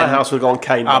 my percent- house would have gone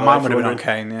Kane. by the way, mine if would you're have been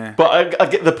on wondering. Kane. Yeah. But I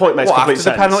get the point makes What, complete after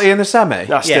sense. the penalty in the semi?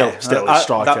 Nah, still Yeah, a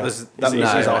striker. that was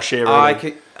he's our Shearer.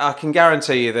 I can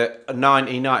guarantee you that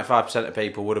 95% of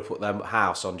people would have put their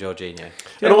house on Jorginho.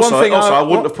 And also, one thing I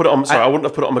wouldn't have put it on. Sorry, I wouldn't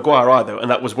have put it on Maguire either,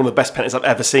 and that was one of the best penalties I've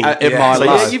ever seen. In my so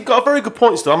life. yeah, you've got a very good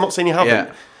point, still. I'm not saying you haven't.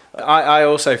 Yeah. I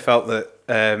also felt that.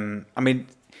 I mean,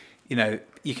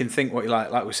 you can think what you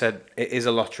like we said, it is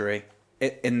a lottery.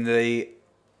 In the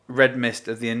red mist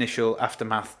of the initial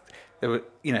aftermath, there were,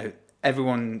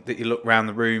 everyone that you look round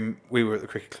the room. We were at the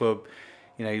cricket club.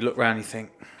 You look round, and you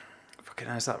think, "Fucking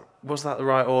hell, was that the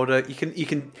right order?" You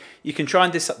can try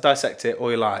and dissect it all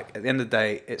you like. At the end of the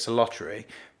day, it's a lottery.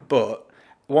 But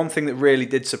one thing that really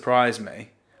did surprise me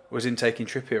was him taking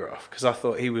Trippier off, because I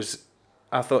thought he was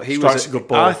Strikes a good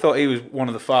ball. I thought he was one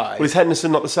of the 5. Well, is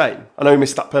Henderson not the same? I know he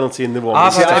missed that penalty in the one.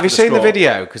 Have you after seen the score.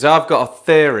 video? Because I've got a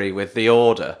theory with the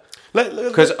order.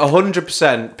 Because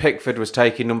 100% Pickford was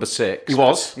taking number 6. He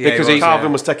was. Yeah, because he was,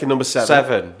 Calvin was taking number 7.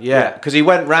 7, yeah. Because he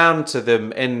went round to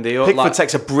them in the... Pickford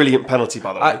takes a brilliant penalty,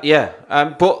 by the way.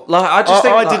 But like, I just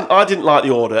think... I didn't like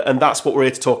the order, and that's what we're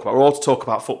here to talk about. We're all to talk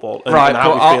about football and, right, and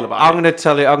how we feel about I'm it. going to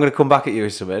tell you, I'm going to come back at you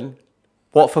with something.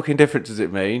 What fucking difference does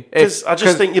it mean? Because I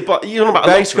just think you're on about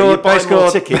they you're buying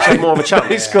more tickets, you have more of a chance.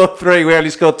 They scored 3, we only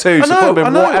scored 2, so put them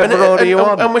in whatever and, order you and,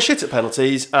 want. and we're shit at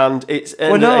penalties, and it's...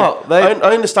 We're not. I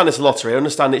understand it's a lottery, I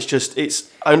understand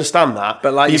I understand that.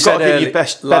 But like you've you got said to give earlier, your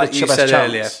best, like you best said chance.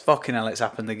 earlier, fucking hell, it's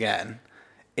happened again.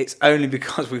 It's only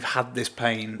because we've had this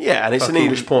pain. Yeah, and it's an fucking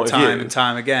English point of view. time and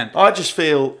time again. I just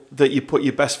feel that you put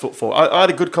your best foot forward. I had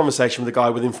a good conversation with a guy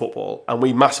within football, and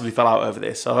we massively fell out over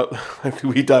this. So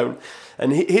hopefully we don't.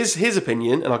 And his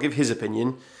opinion, and I'll give his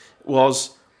opinion,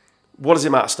 was, what does it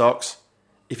matter, Stocks?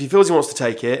 If he feels he wants to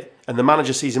take it, and the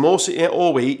manager sees him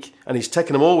all week, and he's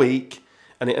taken him all week,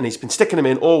 and he's been sticking him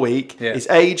in all week, his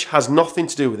age has nothing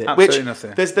to do with it. Absolutely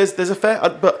nothing. There's a fair...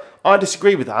 But I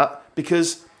disagree with that,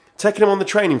 because taking him on the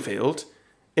training field,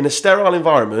 in a sterile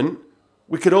environment,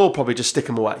 we could all probably just stick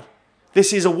him away.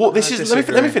 This is a walk.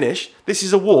 Let me finish. This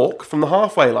is a walk from the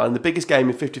halfway line, the biggest game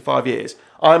in 55 years.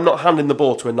 I'm not handing the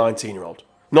ball to a 19-year-old.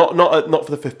 Not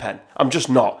for the fifth pen. I'm just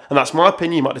not, and that's my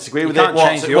opinion. You might disagree with can't it.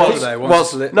 change the order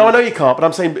though. No, I know you can't, but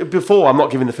I'm saying before I'm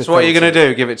not giving the fifth. So what are you penalty. going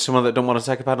to do? Give it to someone that don't want to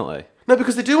take a penalty? No,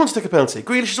 because they do want to take a penalty.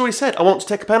 Grealish has already said, "I want to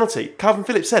take a penalty." Calvin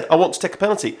Phillips said, "I want to take a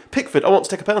penalty." Pickford, "I want to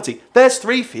take a penalty." There's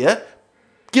 3 for you.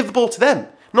 Give the ball to them,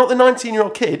 not the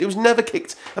 19-year-old kid who's never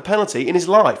kicked a penalty in his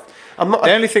life.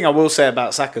 The only thing I will say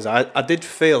about Saka's, I did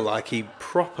feel like he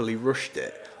properly rushed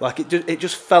it. Like it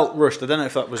just felt rushed. I don't know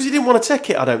if that was because he didn't want to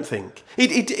take it. I don't think. I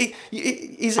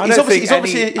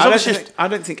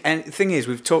don't think any. The thing is,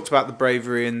 we've talked about the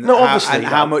bravery and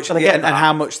how much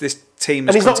this team.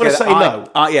 And he's not going to say no.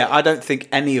 I don't think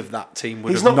any of that team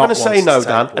would. He's not going to say no,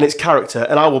 Dan, and it's character.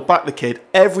 And I will back the kid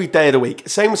every day of the week.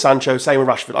 Same with Sancho. Same with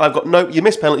Rashford. I've got no. You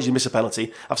miss penalties, you miss a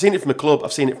penalty. I've seen it from the club.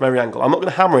 I've seen it from every angle. I'm not going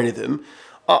to hammer any of them.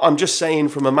 I'm just saying,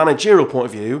 from a managerial point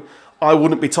of view, I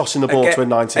wouldn't be tossing the ball to a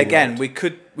 19-year-old. Again, we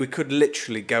could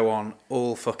literally go on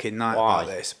all fucking night about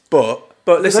this. But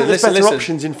listen, there's better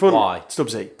options in front. Why?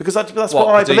 Stubbsy? Because that's what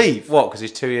I believe. What? Because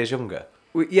he's 2 years younger.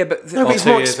 But he's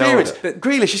more experienced. But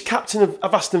Grealish is captain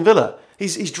of Aston Villa.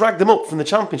 He's dragged them up from the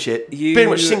Championship pretty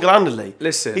much single-handedly.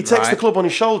 He takes the club on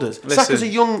his shoulders. Saka's a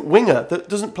young winger that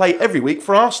doesn't play every week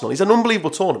for Arsenal. He's an unbelievable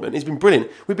tournament. He's been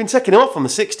brilliant. We've been taking him off on the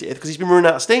 60th because he's been running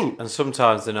out of steam. And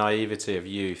sometimes the naivety of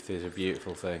youth is a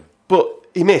beautiful thing. But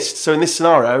he missed. So in this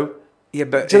scenario... Yeah,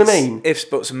 but do you know what I mean? Ifs,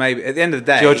 buts, and maybe. At the end of the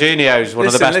day, Jorginho's one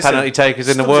of the best penalty takers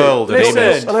in the world.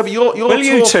 Listen, I know, but you're will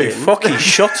you talking, two fucking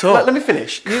shut up? Let me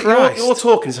finish. You're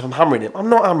talking as if I'm hammering him. I'm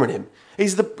not hammering him.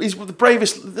 He's the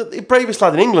bravest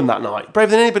lad in England that night.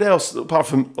 Braver than anybody else, apart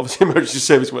from obviously emergency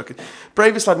service workers.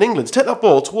 Bravest lad in England. To take that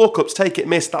ball, to walk up, to take it,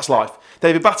 miss. That's life.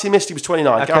 David Batty missed. He was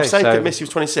 29. Gareth Southgate missed. He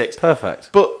was 26. Perfect.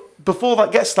 But before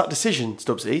that gets to that decision,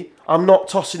 Stubbsy, I'm not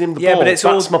tossing him the ball. But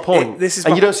that's my point.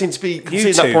 You don't seem to be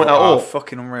conceding that point at all.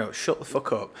 Fucking unreal. Shut the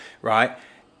fuck up, right?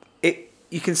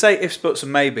 You can say ifs, buts,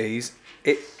 and maybes.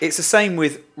 It's the same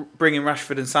with bringing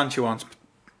Rashford and Sancho on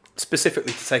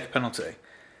specifically to take a penalty.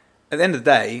 At the end of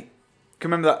the day, can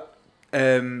you remember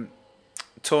that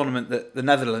tournament that the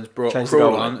Netherlands brought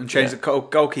Krul on and changed the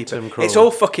goalkeeper? It's all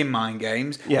fucking mind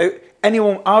games. Yeah.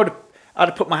 I'd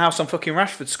have put my house on fucking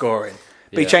Rashford scoring.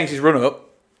 But he changed his run up.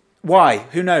 Why?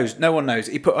 Who knows? No one knows.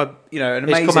 He put an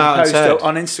amazing post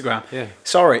on Instagram. Yeah.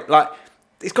 Sorry,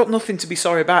 it's got nothing to be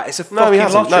sorry about. It's a fucking he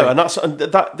hasn't. lottery. No, and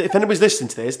that if anybody's listening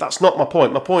to this, that's not my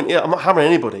point. My point, I'm not hammering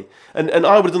anybody. And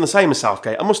I would have done the same as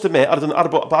Southgate. I must admit, I'd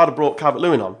have brought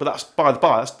Calvert-Lewin on. But that's by the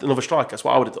by. That's another striker. That's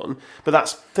what I would have done. But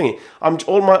that's thingy.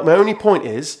 My only point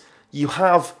is you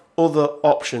have other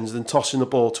options than tossing the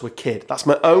ball to a kid. That's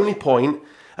my only point.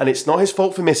 And it's not his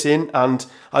fault for missing, and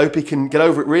I hope he can get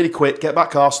over it really quick, get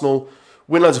back to Arsenal,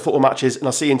 win loads of football matches, and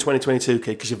I'll see you in 2022,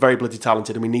 kid, because you're very bloody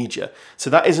talented and we need you.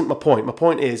 So that isn't my point. My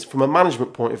point is, from a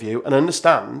management point of view, and I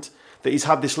understand that he's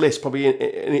had this list probably in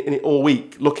it all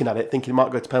week, looking at it, thinking he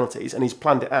might go to penalties, and he's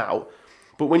planned it out.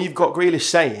 But when you've got Grealish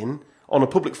saying, on a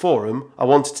public forum, I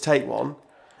wanted to take one,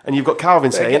 and you've got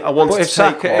Calvin saying, I wanted to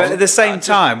take one. But at the same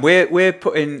time, we're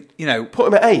putting, put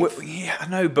him at 8th. Yeah, I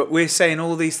know, but we're saying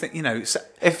all these things,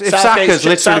 If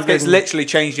Saka's literally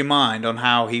changed your mind on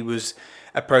how he was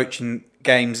approaching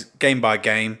games game by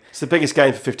game. It's the biggest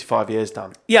game for 55 years,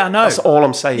 Dan. Yeah, I know. That's all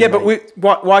I'm saying. Yeah, mate.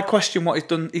 but why question what he's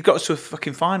done? He got us to a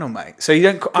fucking final, mate. So you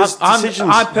don't.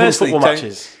 I personally football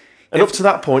matches. And up to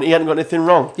that point, he hadn't got anything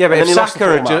wrong. Yeah, but if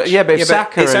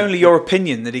Saka, it's only your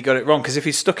opinion that he got it wrong. Because if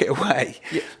he stuck it away,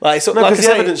 because the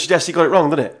evidence suggests he got it wrong,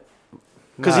 doesn't it?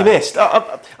 Because he missed.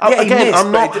 Yeah, he Again, missed,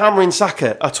 I'm not but hammering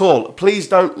Saka at all. Please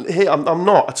don't hear. I'm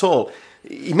not at all.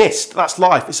 He missed. That's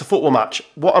life. It's a football match.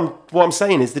 What I'm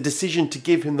saying is the decision to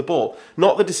give him the ball,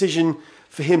 not the decision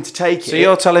for him to take it. So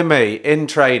you're telling me in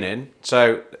training,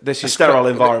 so this a is sterile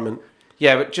environment.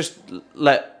 Yeah, but just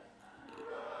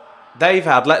they've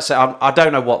had, let's say, I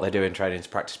don't know what they do in training to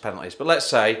practice penalties, but let's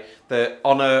say that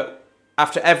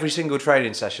after every single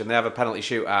training session, they have a penalty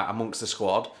shootout amongst the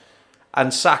squad,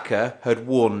 and Saka had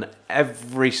won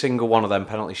every single one of them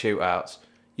penalty shootouts.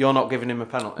 You're not giving him a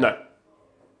penalty? No.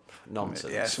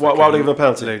 Nonsense. Yeah, it's Why would I give him a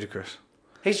penalty? ludicrous.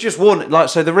 He's just won.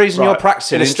 So the reason you're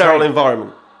practicing in a sterile training,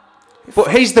 environment.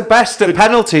 but he's the best at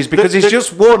penalties because he's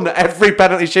just won every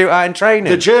penalty shootout in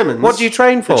training. The Germans. What do you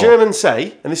train for? The Germans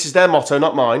say, and this is their motto,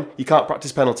 not mine. You can't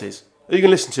practice penalties. Are you going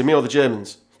to listen to me or the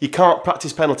Germans? You can't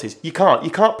practice penalties. You can't. You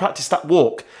can't practice that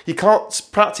walk. You can't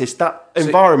practice that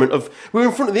environment of. We're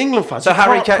in front of the England fans. So You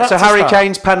can't practice Harry that.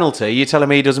 Kane's penalty. You telling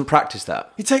me he doesn't practice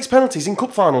that? He takes penalties in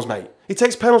cup finals, mate. He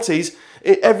takes penalties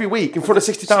every week in front of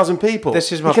 60,000 people. He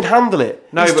can handle it.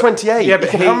 He's 28. Yeah,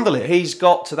 but he can handle it. He's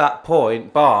got to that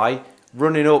point by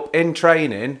running up in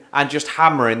training and just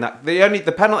hammering that.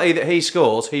 The penalty that he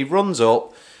scores, he runs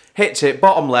up, hits it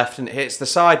bottom left, and it hits the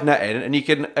side netting,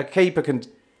 and a keeper can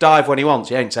dive when he wants.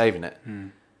 He ain't saving it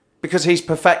because he's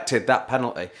perfected that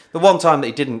penalty. The one time that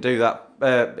he didn't do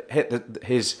that,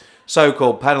 his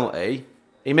so-called penalty,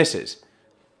 he misses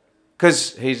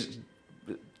because he's.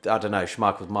 I don't know,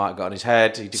 Schmeichel might have got on his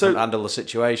head. He didn't handle the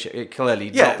situation. It clearly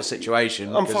not the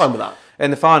situation. I'm fine with that. In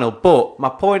the final. But my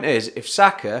point is, if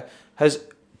Saka has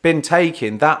been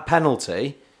taking that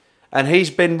penalty and he's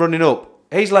been running up,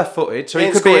 he's left-footed, so He he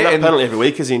ain't could be scoring that hitting... penalty every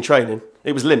week, is he, in training?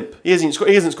 It was limp. He isn't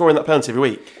scoring that penalty every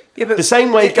week. Yeah, but the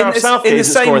same way Gareth Southgate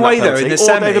isn't scoring that penalty,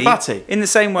 or David Batty. In the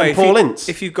same way, and Paul Ince.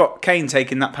 if you've got Kane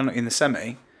taking that penalty in the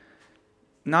semi,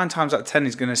 9 times out of 10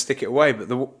 he's going to stick it away.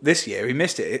 But this year he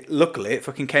missed it. Luckily, it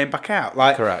fucking came back out.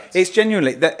 Correct. It's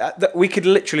genuinely that we could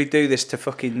literally do this to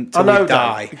fucking till I know, we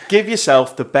die. Dan, give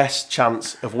yourself the best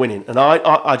chance of winning, and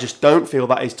I just don't feel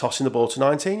that he's tossing the ball to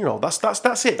 19-year-old.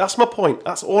 That's it. That's my point.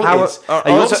 That's all it is.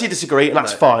 And you obviously disagree, and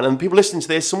that's fine. And people listening to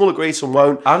this, some will agree, some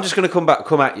won't. I'm just going to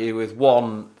come at you with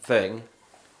one thing.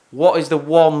 What is the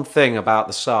one thing about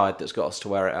the side that's got us to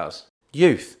where it has?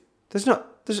 Youth.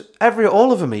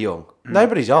 All of them are young.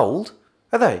 Nobody's old,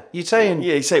 are they? You're saying...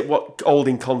 Yeah, you say what old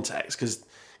in context, because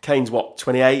Kane's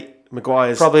 28,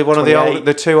 Maguire's probably one 28. of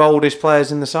the two oldest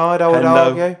players in the side, I would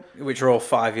argue. Which are all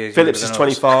 5 years. Phillips is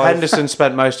 25. Henderson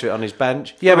spent most of it on his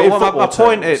bench. Yeah, Well, but in my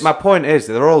point football is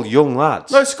that they're all young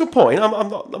lads. No, it's a good point. I'm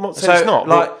not saying it's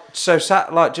not.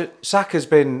 Saka's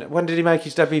been. When did he make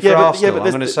his debut for Yeah, but- Arsenal? yeah, but I'm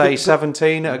going to say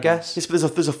 17, I guess. Yes, but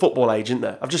there's a football age, isn't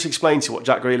there? I've just explained to you what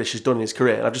Jack Grealish has done in his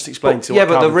career, and I've just explained to you what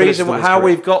but the Calvin Phillips reason has done in his how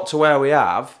career. we've got to where we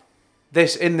have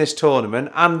this in this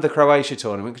tournament and the Croatia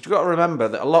tournament, because you've got to remember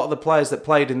that a lot of the players that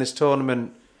played in this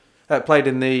tournament, played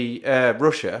in the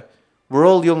Russia, were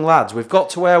all young lads. We've got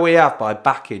to where we have by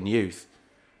backing youth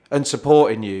and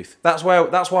supporting youth. That's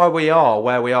why we are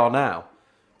where we are now,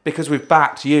 because we've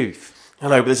backed youth. I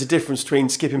know, but there's a difference between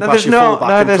skipping No, past there's your not. fullback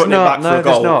No, and there's putting not. it back No, for a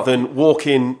there's goal not. than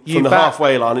walking You from the back-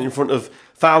 halfway line in front of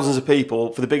thousands of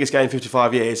people for the biggest game in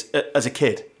 55 years as a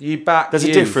kid. You back There's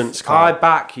youth. a difference, Carl. I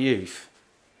back youth.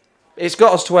 It's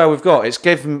got us to where we've got. It's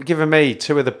given me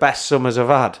two of the best summers I've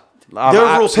had. I've The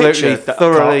overall absolutely picture,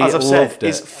 thoroughly as I've loved said, it.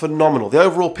 is phenomenal. The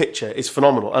overall picture is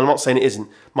phenomenal, and I'm not saying it isn't.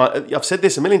 I've said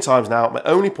this a million times now. My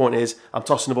only point is I'm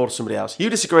tossing the ball to somebody else. You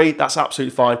disagree, that's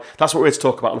absolutely fine. That's what we're here to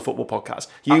talk about on a football podcast.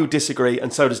 You disagree,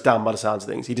 and so does Dan by the sounds of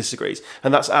things. He disagrees,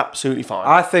 and that's absolutely fine.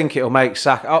 I think it'll make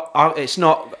Saka. It's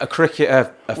not a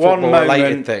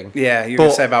football-related thing. Yeah, you were But going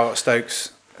to say about what Stokes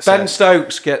Ben said.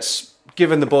 Stokes gets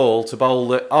given the ball to bowl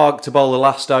the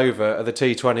last over of the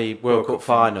T20 World Cup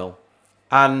final,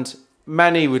 and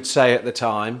many would say at the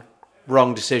time,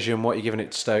 wrong decision. What you're giving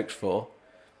it to Stokes for?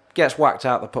 Gets whacked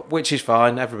out the pub, which is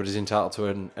fine. Everybody's entitled to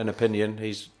an opinion.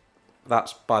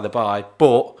 That's by the by.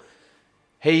 But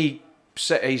he's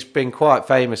been quite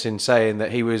famous in saying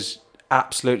that he was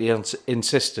absolutely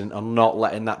insistent on not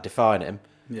letting that define him.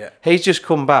 Yeah. He's just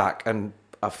come back and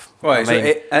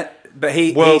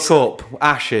World Cup,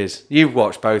 Ashes. You've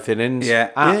watched both innings.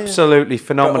 Yeah. Absolutely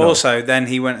phenomenal. But also, then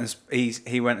he went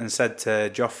and said to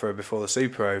Jofra before the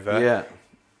Super over. Yeah.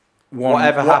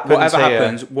 Whatever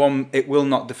happens, it will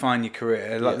not define your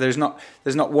career. Like Yeah.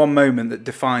 there's not one moment that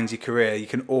defines your career. You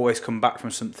can always come back from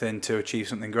something to achieve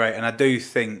something great. And I do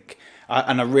think,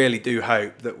 and I really do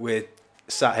hope that we're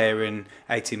sat here in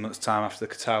 18 months' time after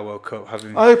the Qatar World Cup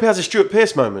having. I hope he has a Stuart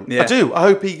Pearce moment. Yeah. I do. I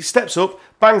hope he steps up,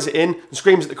 bangs it in, and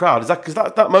screams at the crowd. Because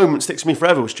that moment sticks with me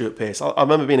forever with Stuart Pearce. I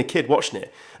remember being a kid watching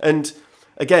it, and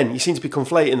again, you seem to be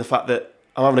conflating the fact that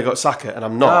I'm having a go at Saka and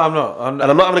I'm not. No, I'm not.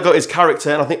 And I'm not having a go at his character.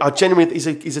 And I think I genuinely,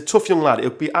 he's a tough young lad.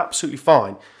 It'll be absolutely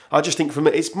fine. I just think from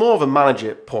it's more of a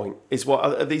manager point. Is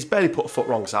what he's barely put a foot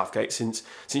wrong, Southgate, since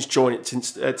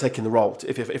taking the role.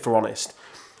 If we're honest,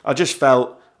 I just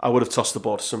felt I would have tossed the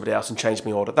ball to somebody else and changed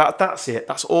my order. That's it.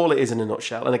 That's all it is in a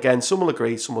nutshell. And again, some will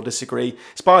agree, some will disagree.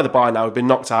 It's by the by now. We've been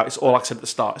knocked out. It's all like I said at the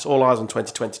start. It's all eyes on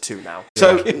 2022 now.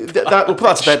 So we'll put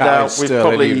that to bed now.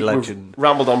 We've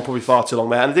rambled on probably far too long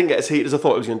there, and it didn't get as heated as I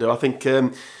thought it was going to do. I think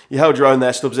you held your own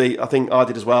there, Stubbsy. I think I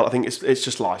did as well. I think it's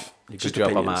just life. Good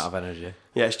job. I'm out of energy.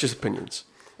 Yeah, it's just opinions.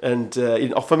 And you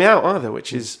didn't offer me out either,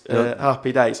 which is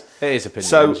happy days. It is opinions.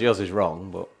 So, yours is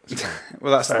wrong, but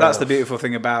well, that's the beautiful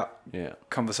thing about yeah,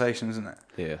 conversation, isn't it?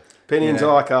 Yeah, opinions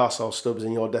are like arseholes, Stubbs,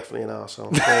 and you're definitely an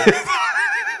arsehole.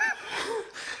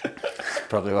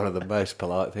 Probably one of the most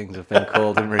polite things I've been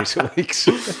called in recent weeks.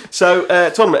 So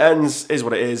tournament ends is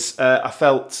what it is. I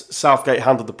felt Southgate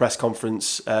handled the press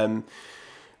conference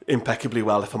impeccably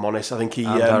well, if I'm honest. I think he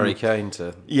and Harry Kane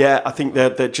too. Yeah, I think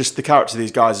that just the character of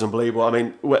these guys is unbelievable. I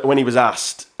mean, when he was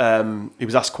asked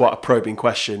quite a probing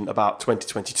question about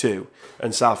 2022,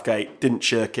 and Southgate didn't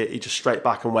shirk it. He just straight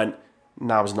back and went,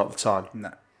 "Now is not the time."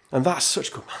 No, and that's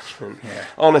such good management. Yeah.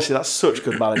 Honestly, that's such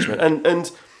good management.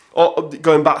 And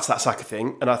going back to that Saka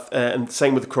thing, and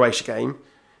same with the Croatia game,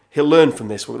 he'll learn from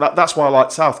this. That's why I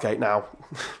like Southgate now.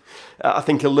 I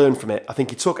think he'll learn from it. I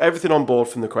think he took everything on board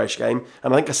from the Croatia game.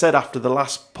 And I think I said after the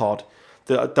last pod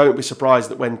that don't be surprised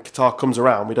that when Qatar comes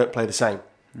around, we don't play the same.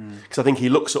 Because I think he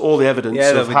looks at all the evidence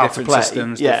of how to play.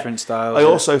 Systems, different styles. I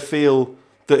also feel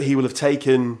that he will have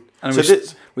taken... And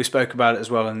we spoke about it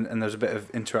as well, and there was a bit of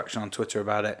interaction on Twitter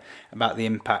about it, about the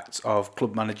impact of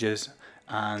club managers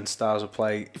and styles of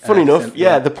play. Funny enough,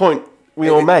 the point... we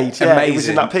all made, it was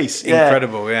in that piece.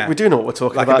 Incredible, yeah. We do know what we're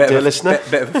talking about, dear listener.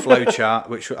 Bit of a flow chart,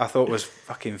 which I thought was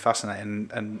fucking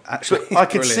fascinating, and actually, I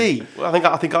could see.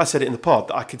 I think I said it in the pod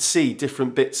that I could see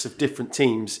different bits of different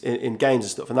teams in games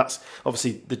and stuff, and that's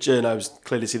obviously the journos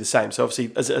clearly see the same. So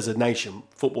obviously, as a nation,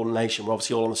 football nation, we're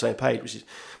obviously all on the same page,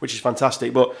 which is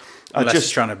fantastic. But unless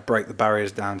just trying to break the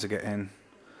barriers down to get in.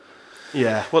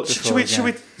 Yeah. Well, should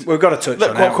we? We've got to touch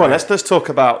on it. Come on, let's talk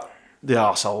about the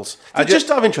arseholes. Just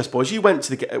out of interest, boys, you went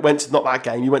to not that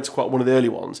game. You went to quite one of the early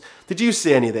ones. Did you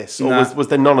see any of this, or was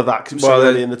there none of that? Cause it was so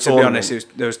early in the tournament. To be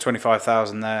honest, there was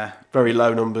 25,000 there. Very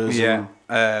low numbers. Yeah,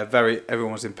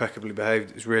 everyone was impeccably behaved.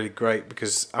 It was really great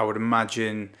because I would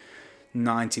imagine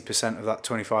 90% of that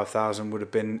 25,000 would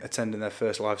have been attending their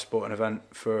first live sporting event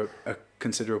for a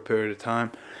considerable period of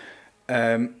time,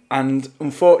 and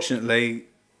unfortunately,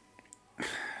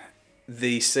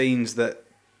 the scenes that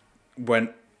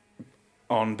went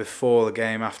on before the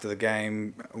game, after the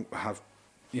game, have,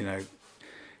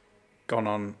 gone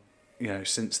on,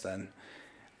 since then.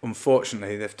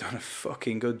 Unfortunately, they've done a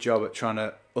fucking good job at trying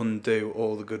to undo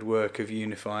all the good work of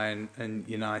unifying and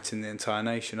uniting the entire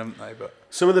nation, haven't they? But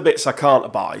some of the bits I can't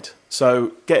abide.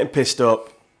 So getting pissed up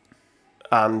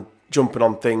and jumping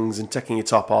on things and taking your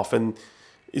top off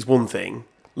is one thing.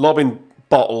 Lobbing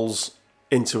bottles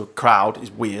into a crowd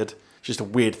is weird. It's just a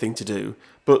weird thing to do.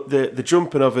 But the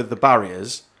jumping over the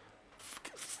barriers,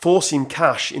 forcing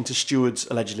cash into stewards,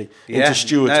 allegedly, into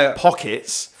stewards'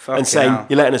 pockets and saying,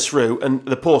 "You're letting us through," and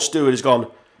the poor steward has gone,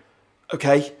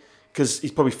 okay, because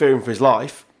he's probably fearing for his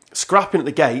life, scrapping at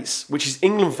the gates, which is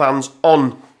England fans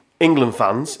on England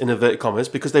fans, in inverted commas,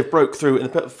 because they've broke through,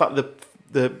 and the fact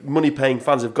the money-paying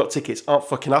fans who've got tickets aren't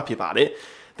fucking happy about it.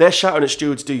 They're shouting at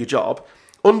stewards, "Do your job,"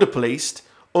 under-policed,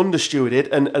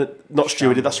 under-stewarded, and not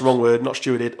stewarded, that's the wrong word, not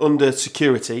stewarded, under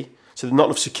security. So there's not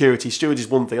enough security. Steward is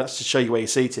one thing, that's to show you where your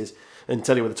seat is and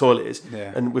tell you where the toilet is.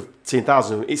 Yeah. And we've seen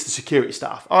thousands of them. It's the security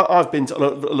staff. I've been to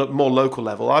a more local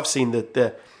level. I've seen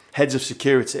the heads of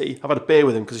security. I've had a beer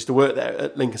with them because I used to work there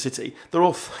at Lincoln City. They're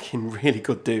all fucking really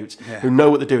good dudes who know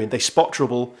what they're doing. They spot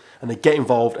trouble and they get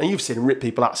involved. And you've seen them rip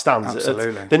people out stands.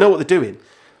 Absolutely. They know what they're doing.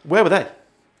 Where were they?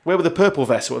 Where were the purple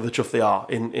vests, or whatever the chuff they are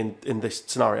in this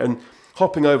scenario? And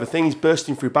hopping over things,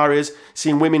 bursting through barriers,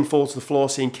 seeing women fall to the floor,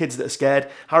 seeing kids that are scared.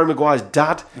 Harry Maguire's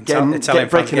dad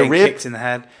breaking a rib. Kicked in the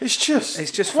head. It's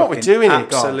just what we're doing here,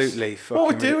 guys. Absolutely, what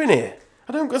we're doing here.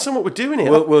 I don't understand what we're doing here.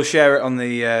 We'll share it on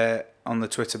the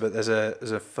Twitter, but there's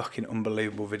a fucking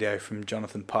unbelievable video from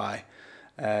Jonathan Pye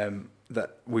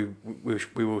that we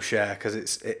will share because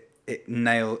it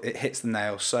hits the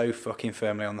nail so fucking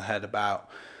firmly on the head about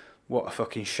what a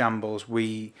fucking shambles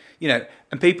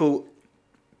and people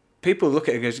look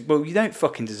at it and goes, well, you don't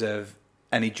fucking deserve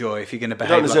any joy if you're going to They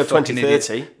behave don't deserve like fucking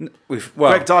 2030. idiots.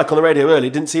 Greg Dyke on the radio early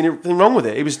didn't see anything wrong with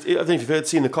it. He was, I don't know if you've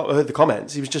heard the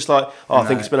comments. He was just like, I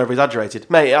think it's been over exaggerated.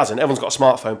 Mate, it hasn't. Everyone's got a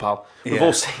smartphone, pal. We've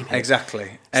all seen it.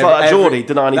 Exactly. It's like that Geordie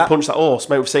denying he punched that horse.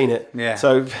 Mate, we've seen it. Yeah.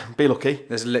 So be lucky.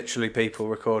 There's literally people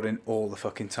recording all the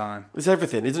fucking time. There's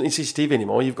everything. It doesn't need CCTV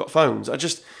anymore. You've got phones. I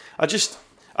don't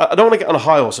want to get on a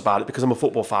high horse about it because I'm a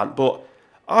football fan, but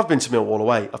I've been to Millwall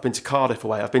away. I've been to Cardiff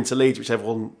away. I've been to Leeds, which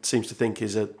everyone seems to think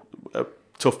is a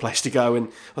tough place to go, and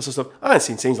that sort of stuff. I haven't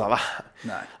seen scenes like that.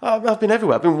 No. I've been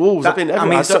everywhere. I've been Wolves. I've been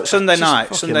everywhere. Sunday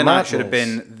night madness. should have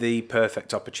been the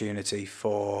perfect opportunity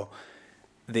for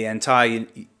the entire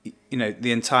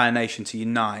nation to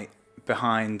unite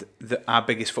behind our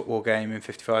biggest football game in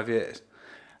 55 years,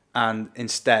 and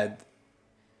instead,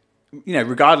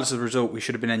 regardless of the result, we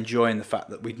should have been enjoying the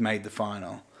fact that we'd made the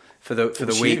final for the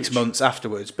weeks, huge. months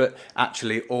afterwards. But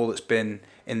actually, all that's been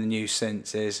in the news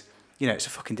since is, it's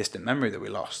a fucking distant memory that we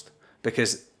lost,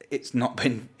 because it's not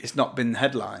been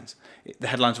headlines. The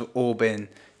headlines have all been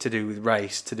to do with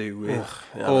race, to do with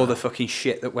all the fucking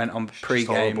shit that went on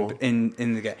pre-game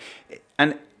in the game,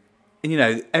 and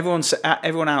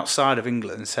everyone outside of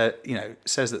England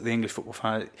says that the English football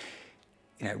fan,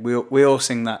 we all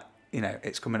sing that,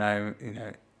 it's coming home,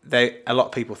 a lot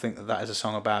of people think that is a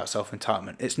song about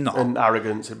self-entitlement. It's not. And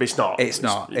arrogance. It's not. It's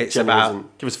not. It's genuine about...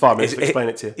 isn't. Give us 5 minutes to explain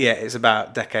it to you. Yeah, it's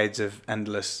about decades of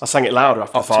endless... I sang it louder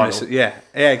after the final. Yeah,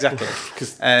 exactly.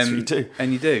 Because that's what you do.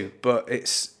 And you do. But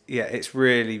it's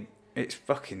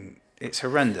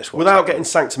horrendous. Without getting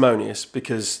sanctimonious,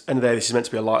 because end of the day, this is meant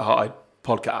to be a light-hearted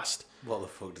podcast. What the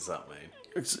fuck does that mean?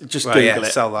 Just Google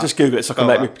it. Sell that. Just Google it so I can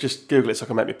make me. Just Google it so I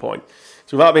can make my point.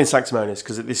 So without being sanctimonious,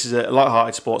 because this is a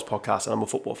light-hearted sports podcast and I'm a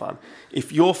football fan.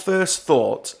 If your first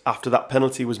thought after that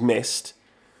penalty was missed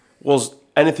was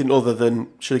anything other than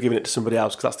should have given it to somebody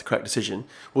else because that's the correct decision,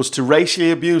 was to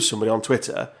racially abuse somebody on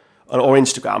Twitter or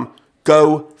Instagram,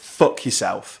 go fuck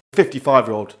yourself.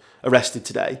 55-year-old arrested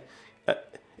today.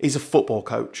 He's a football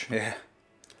coach. Yeah.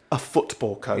 A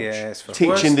football coach. Yeah, it's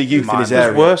teaching the youth in his There's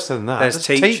area. worse than that. There's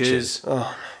teachers.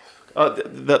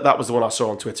 That was the one I saw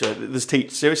on Twitter.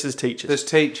 Seriously, there's teachers. There's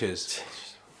teachers.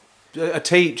 A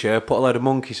teacher put a load of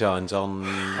monkey signs on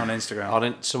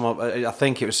Instagram. I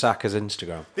think it was Saka's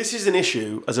Instagram. This is an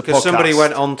issue as a podcast. Because somebody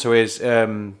went onto his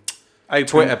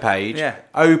Twitter page,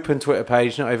 open Twitter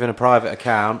page, not even a private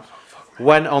account,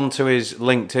 went onto his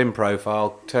LinkedIn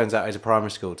profile, turns out he's a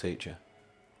primary school teacher.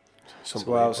 So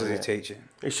what else is he teaching?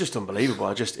 It's just unbelievable.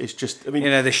 I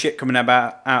mean, the shit coming out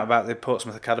about the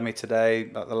Portsmouth Academy today,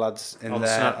 like the lads on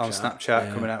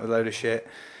Snapchat coming out with a load of shit.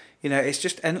 It's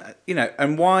just,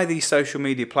 and why these social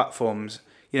media platforms,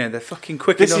 they're fucking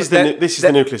quick enough. This is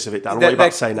the nucleus of it, Dan. What are you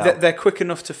about to say now? They're quick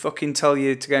enough to fucking tell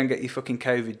you to go and get your fucking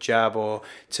COVID jab or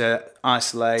to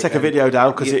isolate. Take a video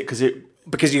down because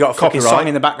you got a fucking song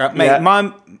in the background. Mate,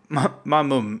 my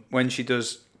mum, when she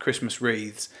does Christmas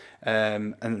wreaths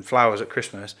and flowers at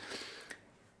Christmas,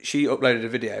 she uploaded a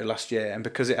video last year, and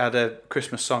because it had a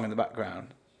Christmas song in the background,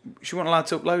 she wasn't allowed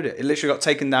to upload it. It literally got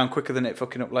taken down quicker than it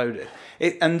fucking uploaded.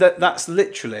 That's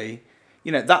literally,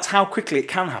 that's how quickly it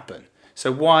can happen.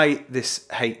 So why this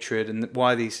hatred and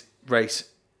why these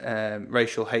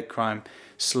racial hate crime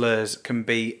slurs can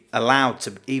be allowed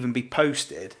to even be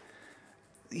posted?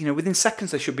 Within seconds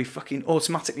they should be fucking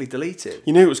automatically deleted.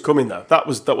 You knew it was coming though. That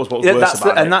was what was worse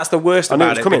about it. And that's the worst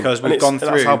about it because we've gone through.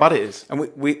 That's how bad it is. And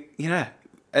we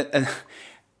and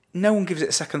no one gives it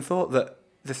a second thought that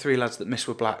the three lads that missed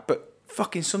were black, but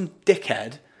fucking some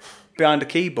dickhead behind a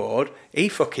keyboard, he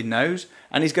fucking knows,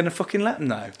 and he's going to fucking let them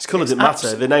know. His colour didn't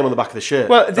matter. The name on the back of the shirt.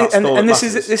 Well, this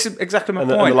is exactly my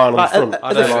point. And the line on the front.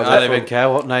 I don't even care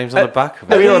what names on the back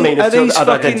of it. You know what I mean? I'd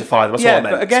identify them. That's what I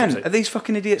meant. But again, are these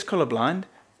fucking idiots colourblind?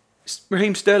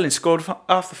 Raheem Sterling scored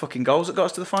half the fucking goals that got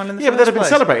us to the final in the first but they'd have been place.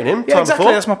 celebrating him. Yeah, exactly.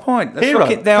 Before. That's my point. Hero.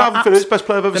 Calvin Phillips, best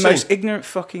player I've ever seen. seen. The most ignorant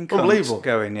fucking cunts. Unbelievable.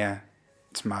 Going,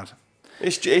 it's mad.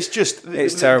 It's just.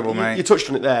 It's terrible, mate. You touched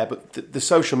on it there, but the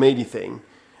social media thing.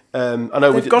 I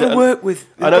know they've got to work with.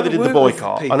 I know they did the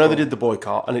boycott. I know they did the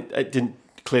boycott, and it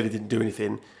clearly didn't do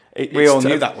anything. We all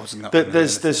knew that wasn't.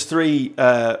 There's three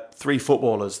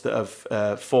footballers that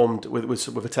have formed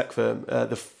with a tech firm.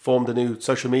 They've formed a new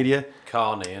social media.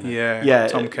 Carney, isn't it? Yeah.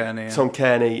 Tom Kearney. Tom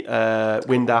Kearney,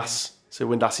 Windass. So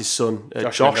Windass's son,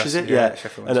 Josh Windass, is it? Yeah,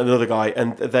 and another guy,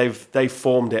 and they've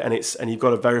formed it, and you've got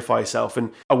to verify yourself.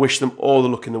 And I wish them all the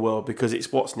luck in the world because it's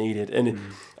what's needed. And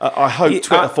I hope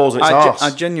Twitter falls on its arse.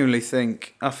 I genuinely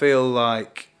think I feel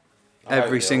like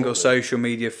every single social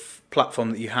media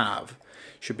platform that you have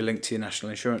should be linked to your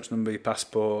national insurance number, your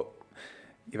passport,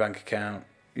 your bank account,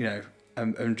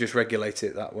 and just regulate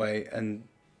it that way. And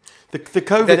The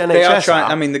COVID They NHS are trying.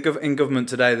 app, I mean, in government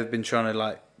today, they've been trying to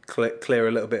like clear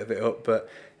a little bit of it up, but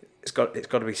it's got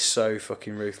to be so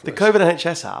fucking ruthless. the COVID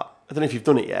NHS app, I don't know if you've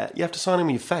done it yet, you have to sign in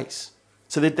with your face.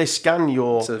 So they scan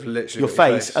your So they've literally your got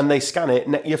your face, face. and they scan it.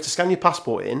 You have to scan your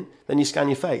passport in, then you scan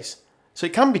your face. So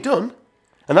it can be done.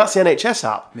 And that's the NHS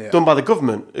app, Yeah. done by the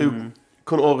government, who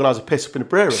couldn't organise a piss up in a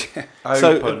brewery.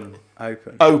 Open.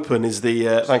 Open is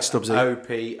the... thanks, Stubbsy.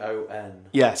 OPON.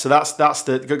 Yeah, so that's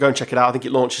the... Go and check it out. I think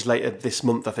it launches later this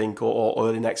month, I think, or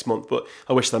early next month. But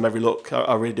I wish them every luck.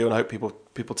 I really do, and I hope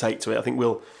people take to it. I think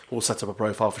we'll set up a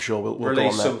profile for sure. We'll go on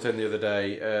Released there. something the other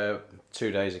day,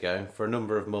 2 days ago. For a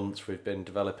number of months, we've been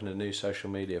developing a new social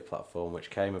media platform which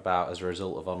came about as a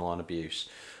result of online abuse.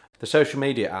 The social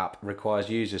media app requires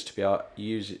users to be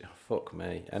fuck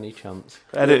me, any chance?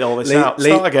 Edit all this out.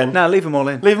 Start again. No, leave them all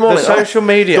in. Leave them all The in. social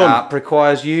media Done. app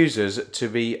requires users to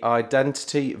be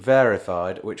identity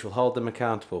verified, which will hold them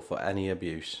accountable for any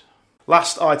abuse.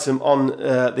 Last item on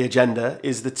the agenda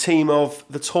is the team of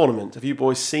the tournament. Have you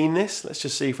boys seen this? Let's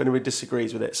just see if anybody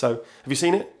disagrees with it. So, have you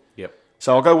seen it? Yep.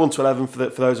 So I'll go 1 to 11 for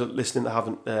those listening that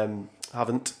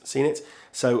haven't seen it.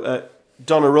 So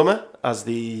Donnarumma as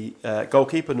the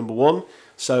goalkeeper, number 1.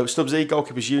 So Stubbsy,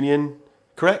 goalkeepers union,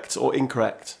 correct or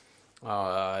incorrect?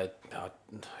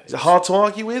 Is it hard to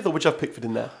argue with, or would you have Pickford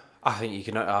in there? I think you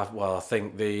can. I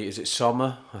think is it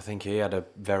Sommer? I think he had a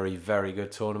very, very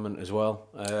good tournament as well.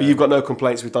 But you've got no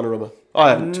complaints with Donnarumma. I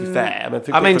haven't, to be fair.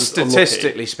 think I mean, Pickford's unlucky.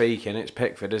 statistically speaking, it's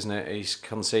Pickford, isn't it? He's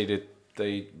conceded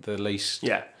the least.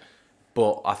 Yeah.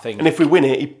 But I think, And if we win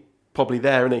it, he's probably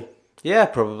there, isn't he? yeah,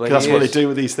 probably 'Cause that's he what is. they do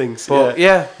with these things. But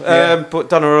but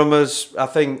Donnarumma's, I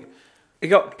think. He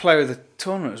got player of the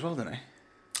tournament as well, didn't he?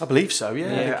 I believe so,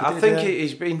 yeah. I think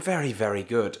he's been very, very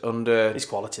good under. He's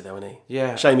quality though, isn't he?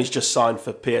 Yeah. Shame he's just signed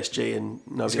for PSG and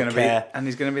He's nobody going will to be, care. and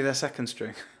he's going to be their second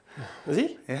string. Is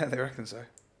he? Yeah, they reckon so.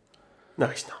 No,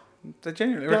 he's not. They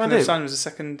genuinely Yeah, I reckon do. they've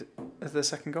signed him as their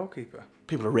second goalkeeper.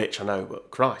 People are rich, I know,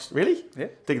 but Christ, really? Yeah.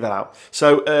 Dig that out.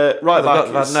 So, right back.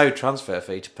 They've had no transfer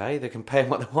fee to pay. They can pay him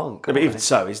what they want. But even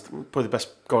so, he's probably the best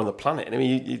goal on the planet. I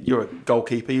mean, you're a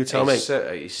goalkeeper, you tell me. He's up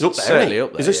there, Certainly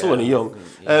up there. He's still only young.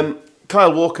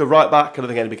 Kyle Walker, right back. I don't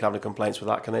think anybody can have any complaints with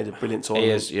that. Can they? Did a brilliant tournament.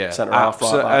 He is, yeah. Centre half,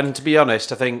 right back. And to be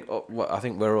honest, I think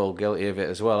we're all guilty of it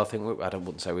as well. I think I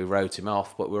wouldn't say we wrote him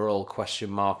off, but we're all question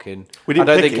marking. We didn't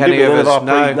I don't pick think him, any did we? of None us. our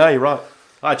No, no, you're right.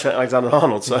 I had Trent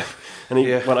Alexander-Arnold, so and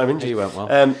he went home injured. he went well.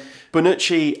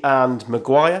 Bonucci and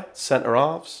Maguire, centre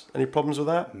halves. Any problems with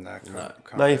that? No,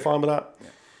 can't No, you're fine with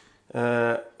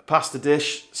that. Pasta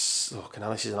dish. Oh,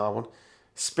 this is an hard one.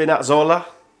 Spinazzola.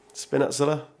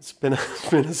 Spinazzola.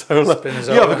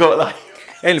 You haven't got that.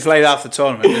 He only played half the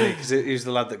tournament, didn't he? Because he was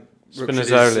the lad that ruptured his,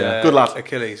 Spinazzola. Good lad.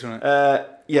 Achilles, wasn't it?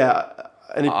 Yeah.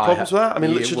 Any problems with that? I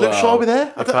mean, should Luke Shaw be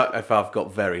there? If I've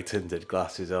got very tinted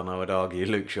glasses on, I would argue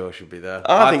Luke Shaw should be there.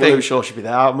 I think Luke Shaw should be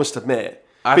there, I must admit.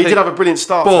 I But he did think- have a brilliant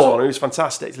start to the tournament. He was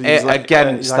fantastic. He was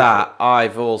Against his that,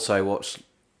 I've also watched.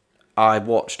 I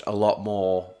watched a lot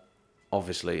more,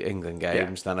 obviously, England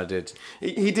games than I did.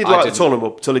 He did I like the didn't-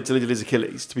 tournament up till he did his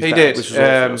Achilles. To be He fair, did, which was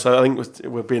awful. um, So I think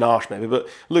we're being harsh maybe, but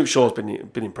Luke Shaw's been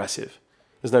impressive.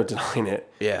 There's no denying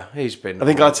it. Yeah, he's been. I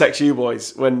think I text you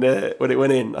boys when it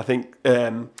went in. I think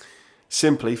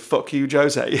simply "fuck you,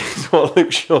 Jose" is what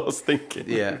Luke Shaw's thinking.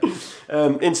 Yeah.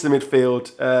 Into the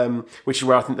midfield, which is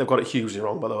where I think they've got it hugely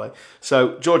wrong, by the way. So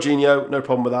Jorginho, no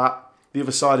problem with that. The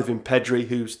other side of him, Pedri,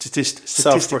 who's statistically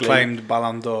Self-proclaimed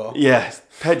Ballon d'Or. Yeah,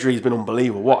 Pedri's been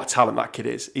unbelievable. What a talent that kid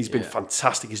is. He's been Yeah.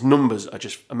 fantastic. His numbers are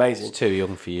just amazing. He's too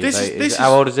young for you. This mate. is-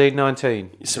 How old is he?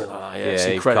 19. Something like that, yeah. It's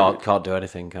he incredible. can't do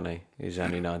anything, can he? He's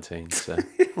only 19. So.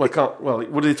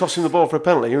 Would they toss him the ball for a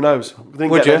penalty? Who knows? They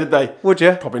didn't Would get there, you? did they? Would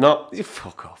you? Probably not.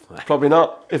 Fuck off, mate. Probably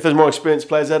not. If there's more experienced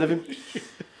players ahead of him.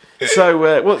 So,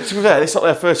 well, to be fair, it's not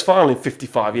their first final in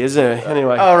 55 years, is it?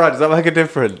 Anyway. Oh, right. Does that make a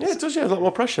difference? Yeah, it does, yeah. There's a lot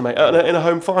more pressure, mate. In a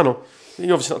home final.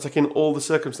 You're obviously not taking all the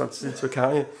circumstances into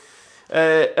account,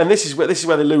 yeah. And this is where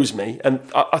they lose me. And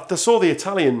I saw the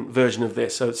Italian version of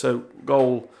this. So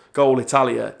Goal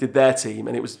Italia did their team,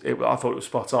 and I thought it was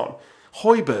spot on.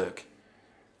 Højbjerg.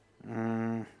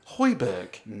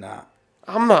 Højbjerg. Nah.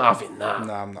 I'm not having that.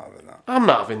 No, I'm not having that. I'm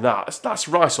not having that. That's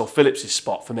Rice or Phillips'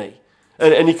 spot for me.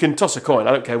 And you can toss a coin.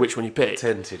 I don't care which one you pick.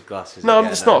 Tinted glasses. No,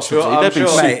 again, it's not. Sure, Susie. They've been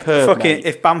sure. Mate, superb, mate.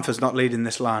 if Bamford's not leading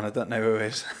this line, I don't know who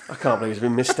is. I can't believe he's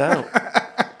been missed out.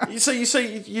 So you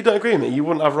say you don't agree with me? You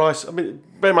wouldn't have Rice. I mean,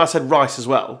 bear in mind I said Rice as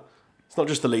well. It's not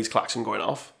just the Leeds klaxon going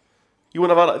off. You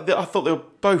wouldn't have had. I thought they were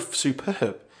both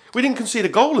superb. We didn't concede a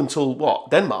goal until what?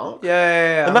 Denmark.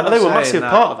 Yeah. And I'm they not were a massive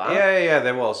saying part of that. Yeah,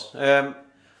 there was.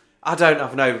 I don't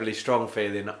have an overly strong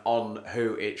feeling on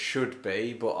who it should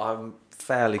be, but I'm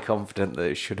fairly confident that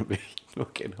it shouldn't be.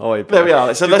 Fucking horrible. There we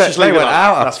are. So let's just they leave it went at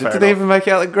out that. after. That's Did fair they enough. even make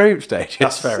it out of the group stage?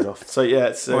 That's fair enough. So yeah,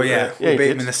 it's we beat he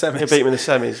him in the semis. He beat him in the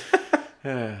semis.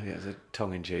 Yeah, it's a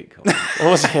tongue-in-cheek comment.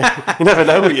 Was it? You never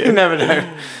know, will you? You never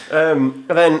know. And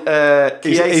then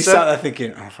He sat Chiesa, there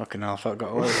thinking, "Oh fucking hell, I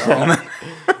got away with that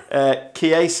one."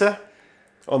 Chiesa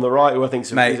on the right, who I think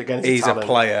is Mate, again, he's a talent,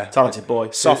 player. talented boy,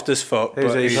 Soft as fuck,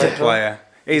 Who's but he? he's a player.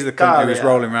 He's the cunt who was yeah.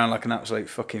 rolling around like an absolute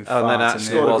fucking fart. and then in actually the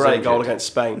Scored a was great injured. goal against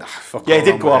Spain. fuck Yeah, he all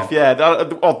did on go with off. him.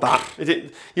 Yeah, odd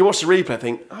that. You watch the replay,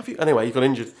 think, anyway, he got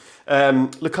injured.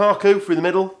 Lukaku through the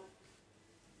middle.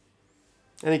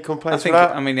 Any I complaints think. with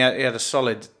that? I mean, he had a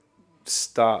solid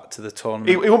start to the tournament.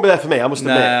 He won't be there for me, I must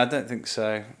No, admit. I don't think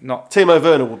so. Not. Timo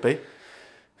Werner would be.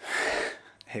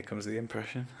 Here comes the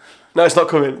impression. No, it's not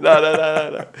coming.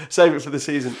 No. Save it for the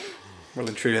season. Well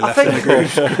and truly I left in the group.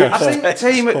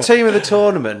 think team of the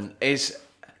tournament is.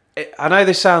 I know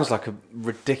this sounds like a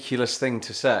ridiculous thing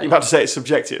to say. You're about to say it's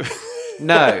subjective.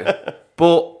 No,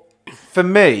 but for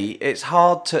me, it's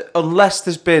hard to unless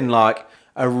there's been like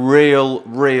a real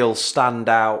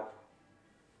standout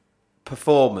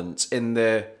performance in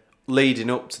the leading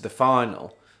up to the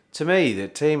final. To me, the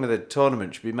team of the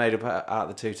tournament should be made up out of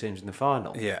the two teams in the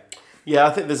final. Yeah. Yeah,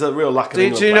 I think there's a real lack of Do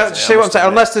England you know? players See here, I what I'm must saying?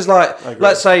 admit. Unless there's like, agree.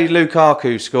 let's say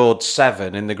Lukaku scored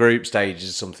 7 in the group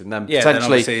stages or something, then Yeah, then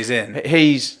potentially obviously he's in.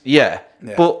 He's Yeah.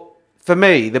 But for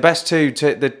me, the best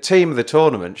the team of the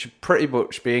tournament should pretty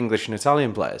much be English and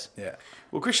Italian players. Yeah.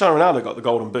 Well, Cristiano Ronaldo got the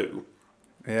golden boot.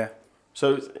 Yeah.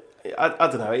 So, I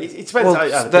don't know. It depends how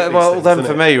you pick these Then things, doesn't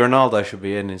for it? me, Ronaldo should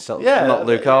be in instead, not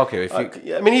Lukaku. If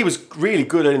you, I mean, he was really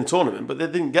good in the tournament, but they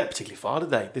didn't get particularly far, did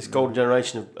they? This golden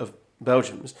generation of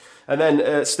Belgians. And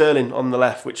then Sterling on the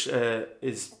left, which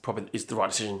is the right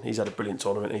decision. He's had a brilliant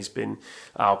tournament. He's been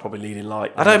our probably leading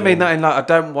light. I don't mean that in like I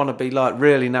don't want to be like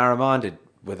really narrow-minded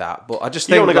with that, but I just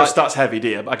You think don't want to go like, stats heavy, do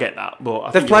you? But I get that. But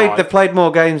I they've think you're right. played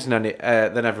more games than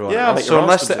everyone Yeah, I else. think So you're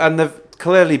unless right, and they've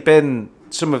clearly been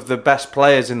some of the best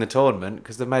players in the tournament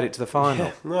because they've made it to the final.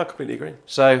 Yeah, no, I completely agree.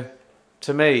 So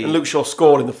to me, And Luke Shaw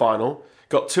scored in the final,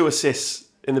 got 2 assists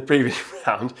in the previous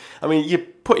round. I mean, you're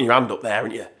putting your hand up there,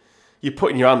 aren't you? You're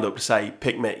putting your hand up to say,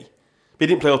 pick me. But he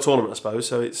didn't play all tournament, I suppose,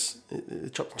 so it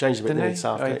chopped and changed a bit, didn't didn't he? it,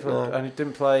 Southgate? And he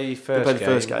didn't play first. They played the game.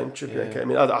 first game. Trippier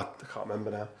came in. I can't remember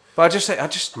now. But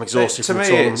I'm exhausted To from me, the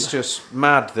tournament. it's just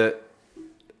mad that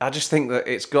I just think that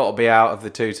it's got to be out of the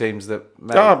two teams that.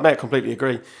 Made No, mate, I completely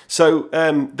agree. So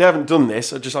they haven't done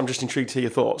this. I'm just intrigued to hear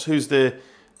your thoughts. Who's the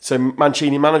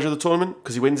Mancini manager of the tournament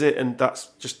because he wins it, and that's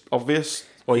just obvious.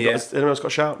 Or has anyone else got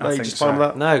a shout? No, I you think just so. fine with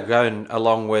that. No, going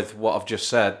along with what I've just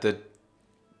said, that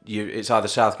it's either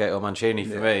Southgate or Mancini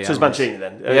for me. So it's Mancini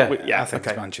then. Yeah. I think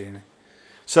okay. it's Mancini.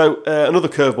 So another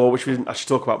curveball, which we didn't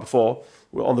actually talk about before,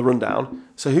 we're on the rundown.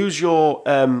 So who's your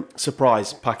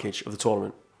surprise package of the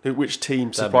tournament? Which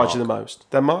team surprised you the most?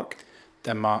 Denmark?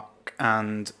 Denmark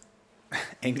and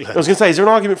England. I was going to say, is there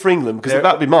an argument for England? Because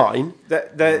that'd be mine.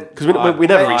 Because we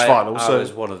never reached finals. I So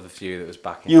was one of the few that was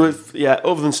backing. you them. were,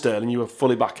 other than Sterling, you were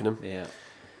fully backing them. Yeah.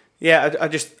 Yeah,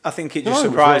 I think it just No,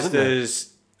 surprised it was, us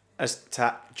as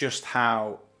to just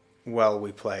how well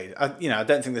we played. I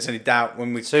don't think there's any doubt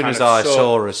when we. As soon kind as of I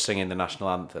saw us singing the national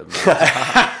anthem,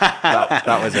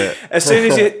 that was it. As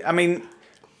soon as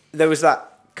there was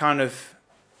that kind of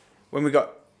when we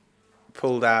got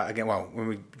pulled out again. Well, when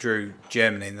we drew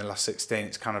Germany in the last 16,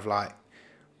 it's kind of like,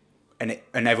 and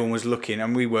everyone was looking,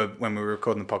 and we were when we were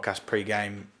recording the podcast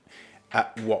pre-game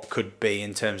at what could be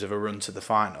in terms of a run to the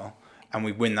final, and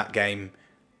we win that game.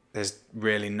 There's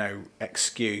really no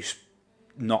excuse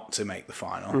not to make the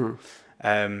final.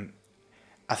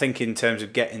 I think in terms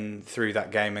of getting through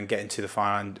that game and getting to the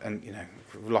final, and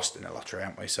we've lost in the lottery,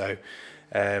 haven't we? So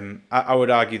I would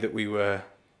argue that we were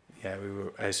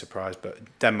a surprise, but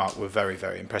Denmark were very,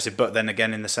 very impressive. But then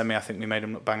again, in the semi, I think we made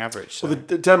them look bang average. So. Well,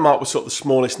 Denmark was sort of the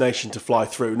smallest nation to fly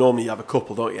through. Normally, you have a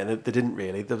couple, don't you? And they didn't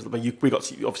really. We got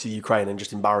to, obviously Ukraine and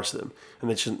just embarrassed them, and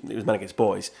it was men against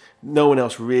boys. No one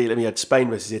else really. I mean, you had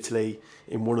Spain versus Italy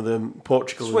in one of them,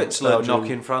 Portugal, Switzerland Belgium.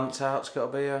 knocking France out. It's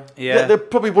got to be a. Yeah, they're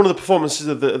probably one of the performances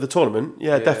of the tournament.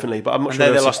 Yeah, definitely. But I'm not and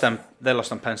sure they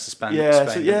lost on pens to Spain. Yeah,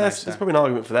 Spain, there's probably an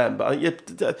argument for them.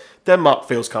 But Denmark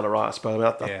feels kind of right, I suppose.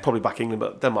 I'd probably back England,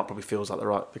 but Denmark probably feels like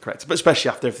the correct. But especially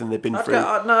after everything they've been through.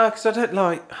 No, because I don't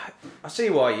like. I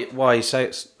see why you say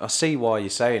it's. I see why you're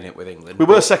saying it with England. We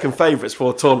were second favourites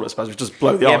for the tournament, I suppose. We just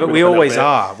blow the Yeah, argument but we up a little always bit.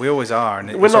 are. We always are, and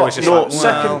We're it's not. always just Not like,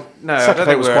 second. well, No, Second I don't think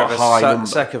favourite was we were quite ever high number.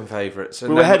 second favourites. We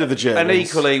were ahead of the Germans. And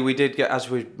equally, we did get, as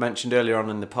we mentioned earlier on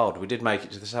in the pod, we did make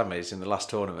it to the semis in the last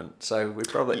tournament. So we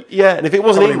probably... Yeah, and if it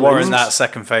wasn't Probably England... warrant that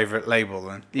second favourite label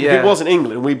then. If it wasn't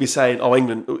England, we'd be saying, "Oh,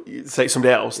 England, say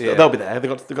somebody else. Yeah. They'll be there. They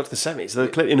got to the semis. They're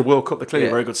clearly in the World Cup. They're clearly a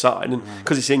Yeah. very good side, and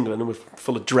because it's England and we're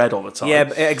full of dread all the time. Yeah,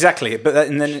 exactly. But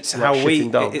and then it's Like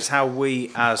shitting dogs. it's how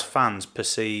we as fans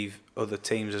perceive other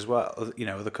teams as well. You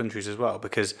know, other countries as well.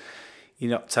 Because you're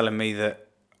not telling me that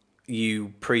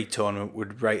you pre-tournament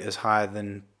would rate us higher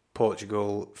than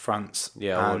Portugal, France,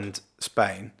 Yeah, I and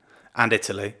Spain and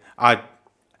Italy.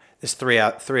 There's three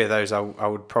of those I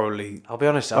would probably. I'll be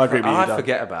honest, I agree with you, I Dan.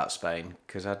 forget about Spain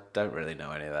because I don't really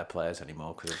know any of their players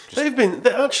anymore. Cause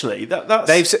Actually,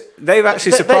 that's They've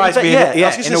actually surprised me. I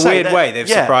was In gonna a say, weird way, they've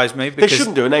surprised me. They Because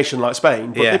shouldn't do a nation like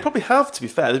Spain, but Yeah. they probably have. To be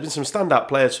fair, there's been some standout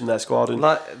players from their squad, and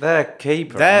like their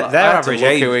keeper, Their I'm like, I had to average look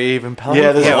age- who he even played.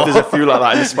 yeah, there's a few like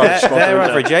that in the Spanish squad. their isn't there?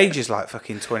 average age is like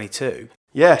fucking 22.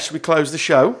 Yeah, should we close the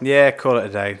show? Yeah, call it a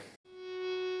day.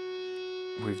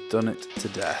 We've done it to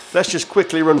death. Let's just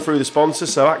quickly run through the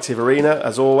sponsors. So Active Arena,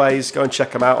 as always, go and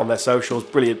check them out on their socials.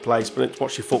 Brilliant place.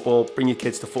 Watch your football. Bring your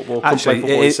kids to football. Come play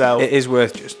football yourself. it is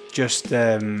worth just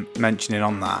mentioning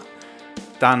on that.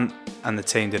 Dan and the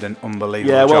team did an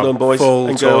unbelievable Yeah, well job. done, boys Full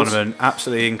and girls. tournament,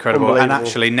 absolutely incredible. And Unbelievable.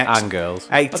 actually, next And girls.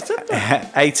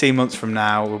 18 months from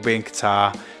now, we'll be in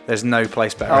Qatar. There's no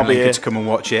place better I'll in be Lincoln here. to come and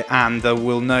watch it, and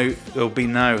there'll be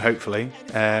no, hopefully,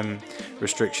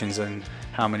 restrictions on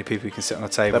how many people you can sit on a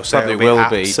table. There So probably it'll will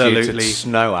be due to absolutely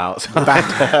snow out.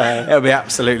 it'll be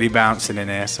absolutely bouncing in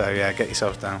here. So yeah, get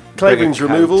yourselves down. Clayton's Bring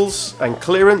a coat. Removals and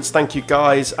Clearance. Thank you,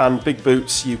 guys. And Big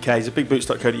Boots UK. So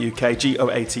bigboots.co.uk,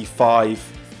 GO85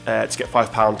 to get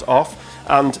 £5 off.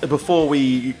 And before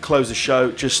we close the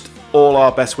show, just all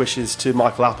our best wishes to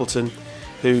Michael Appleton,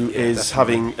 who is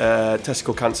having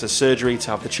testicle cancer surgery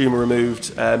to have the tumour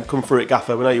removed. Come through it,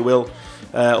 Gaffer. We know you will.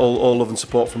 All love and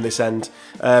support from this end.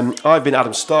 I've been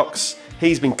Adam Stocks.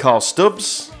 He's been Carl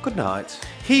Stubbs. Good night.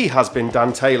 He has been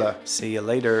Dan Taylor. See you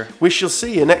later. We shall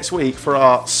see you next week for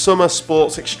our summer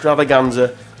sports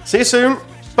extravaganza. See you soon.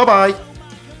 Bye bye.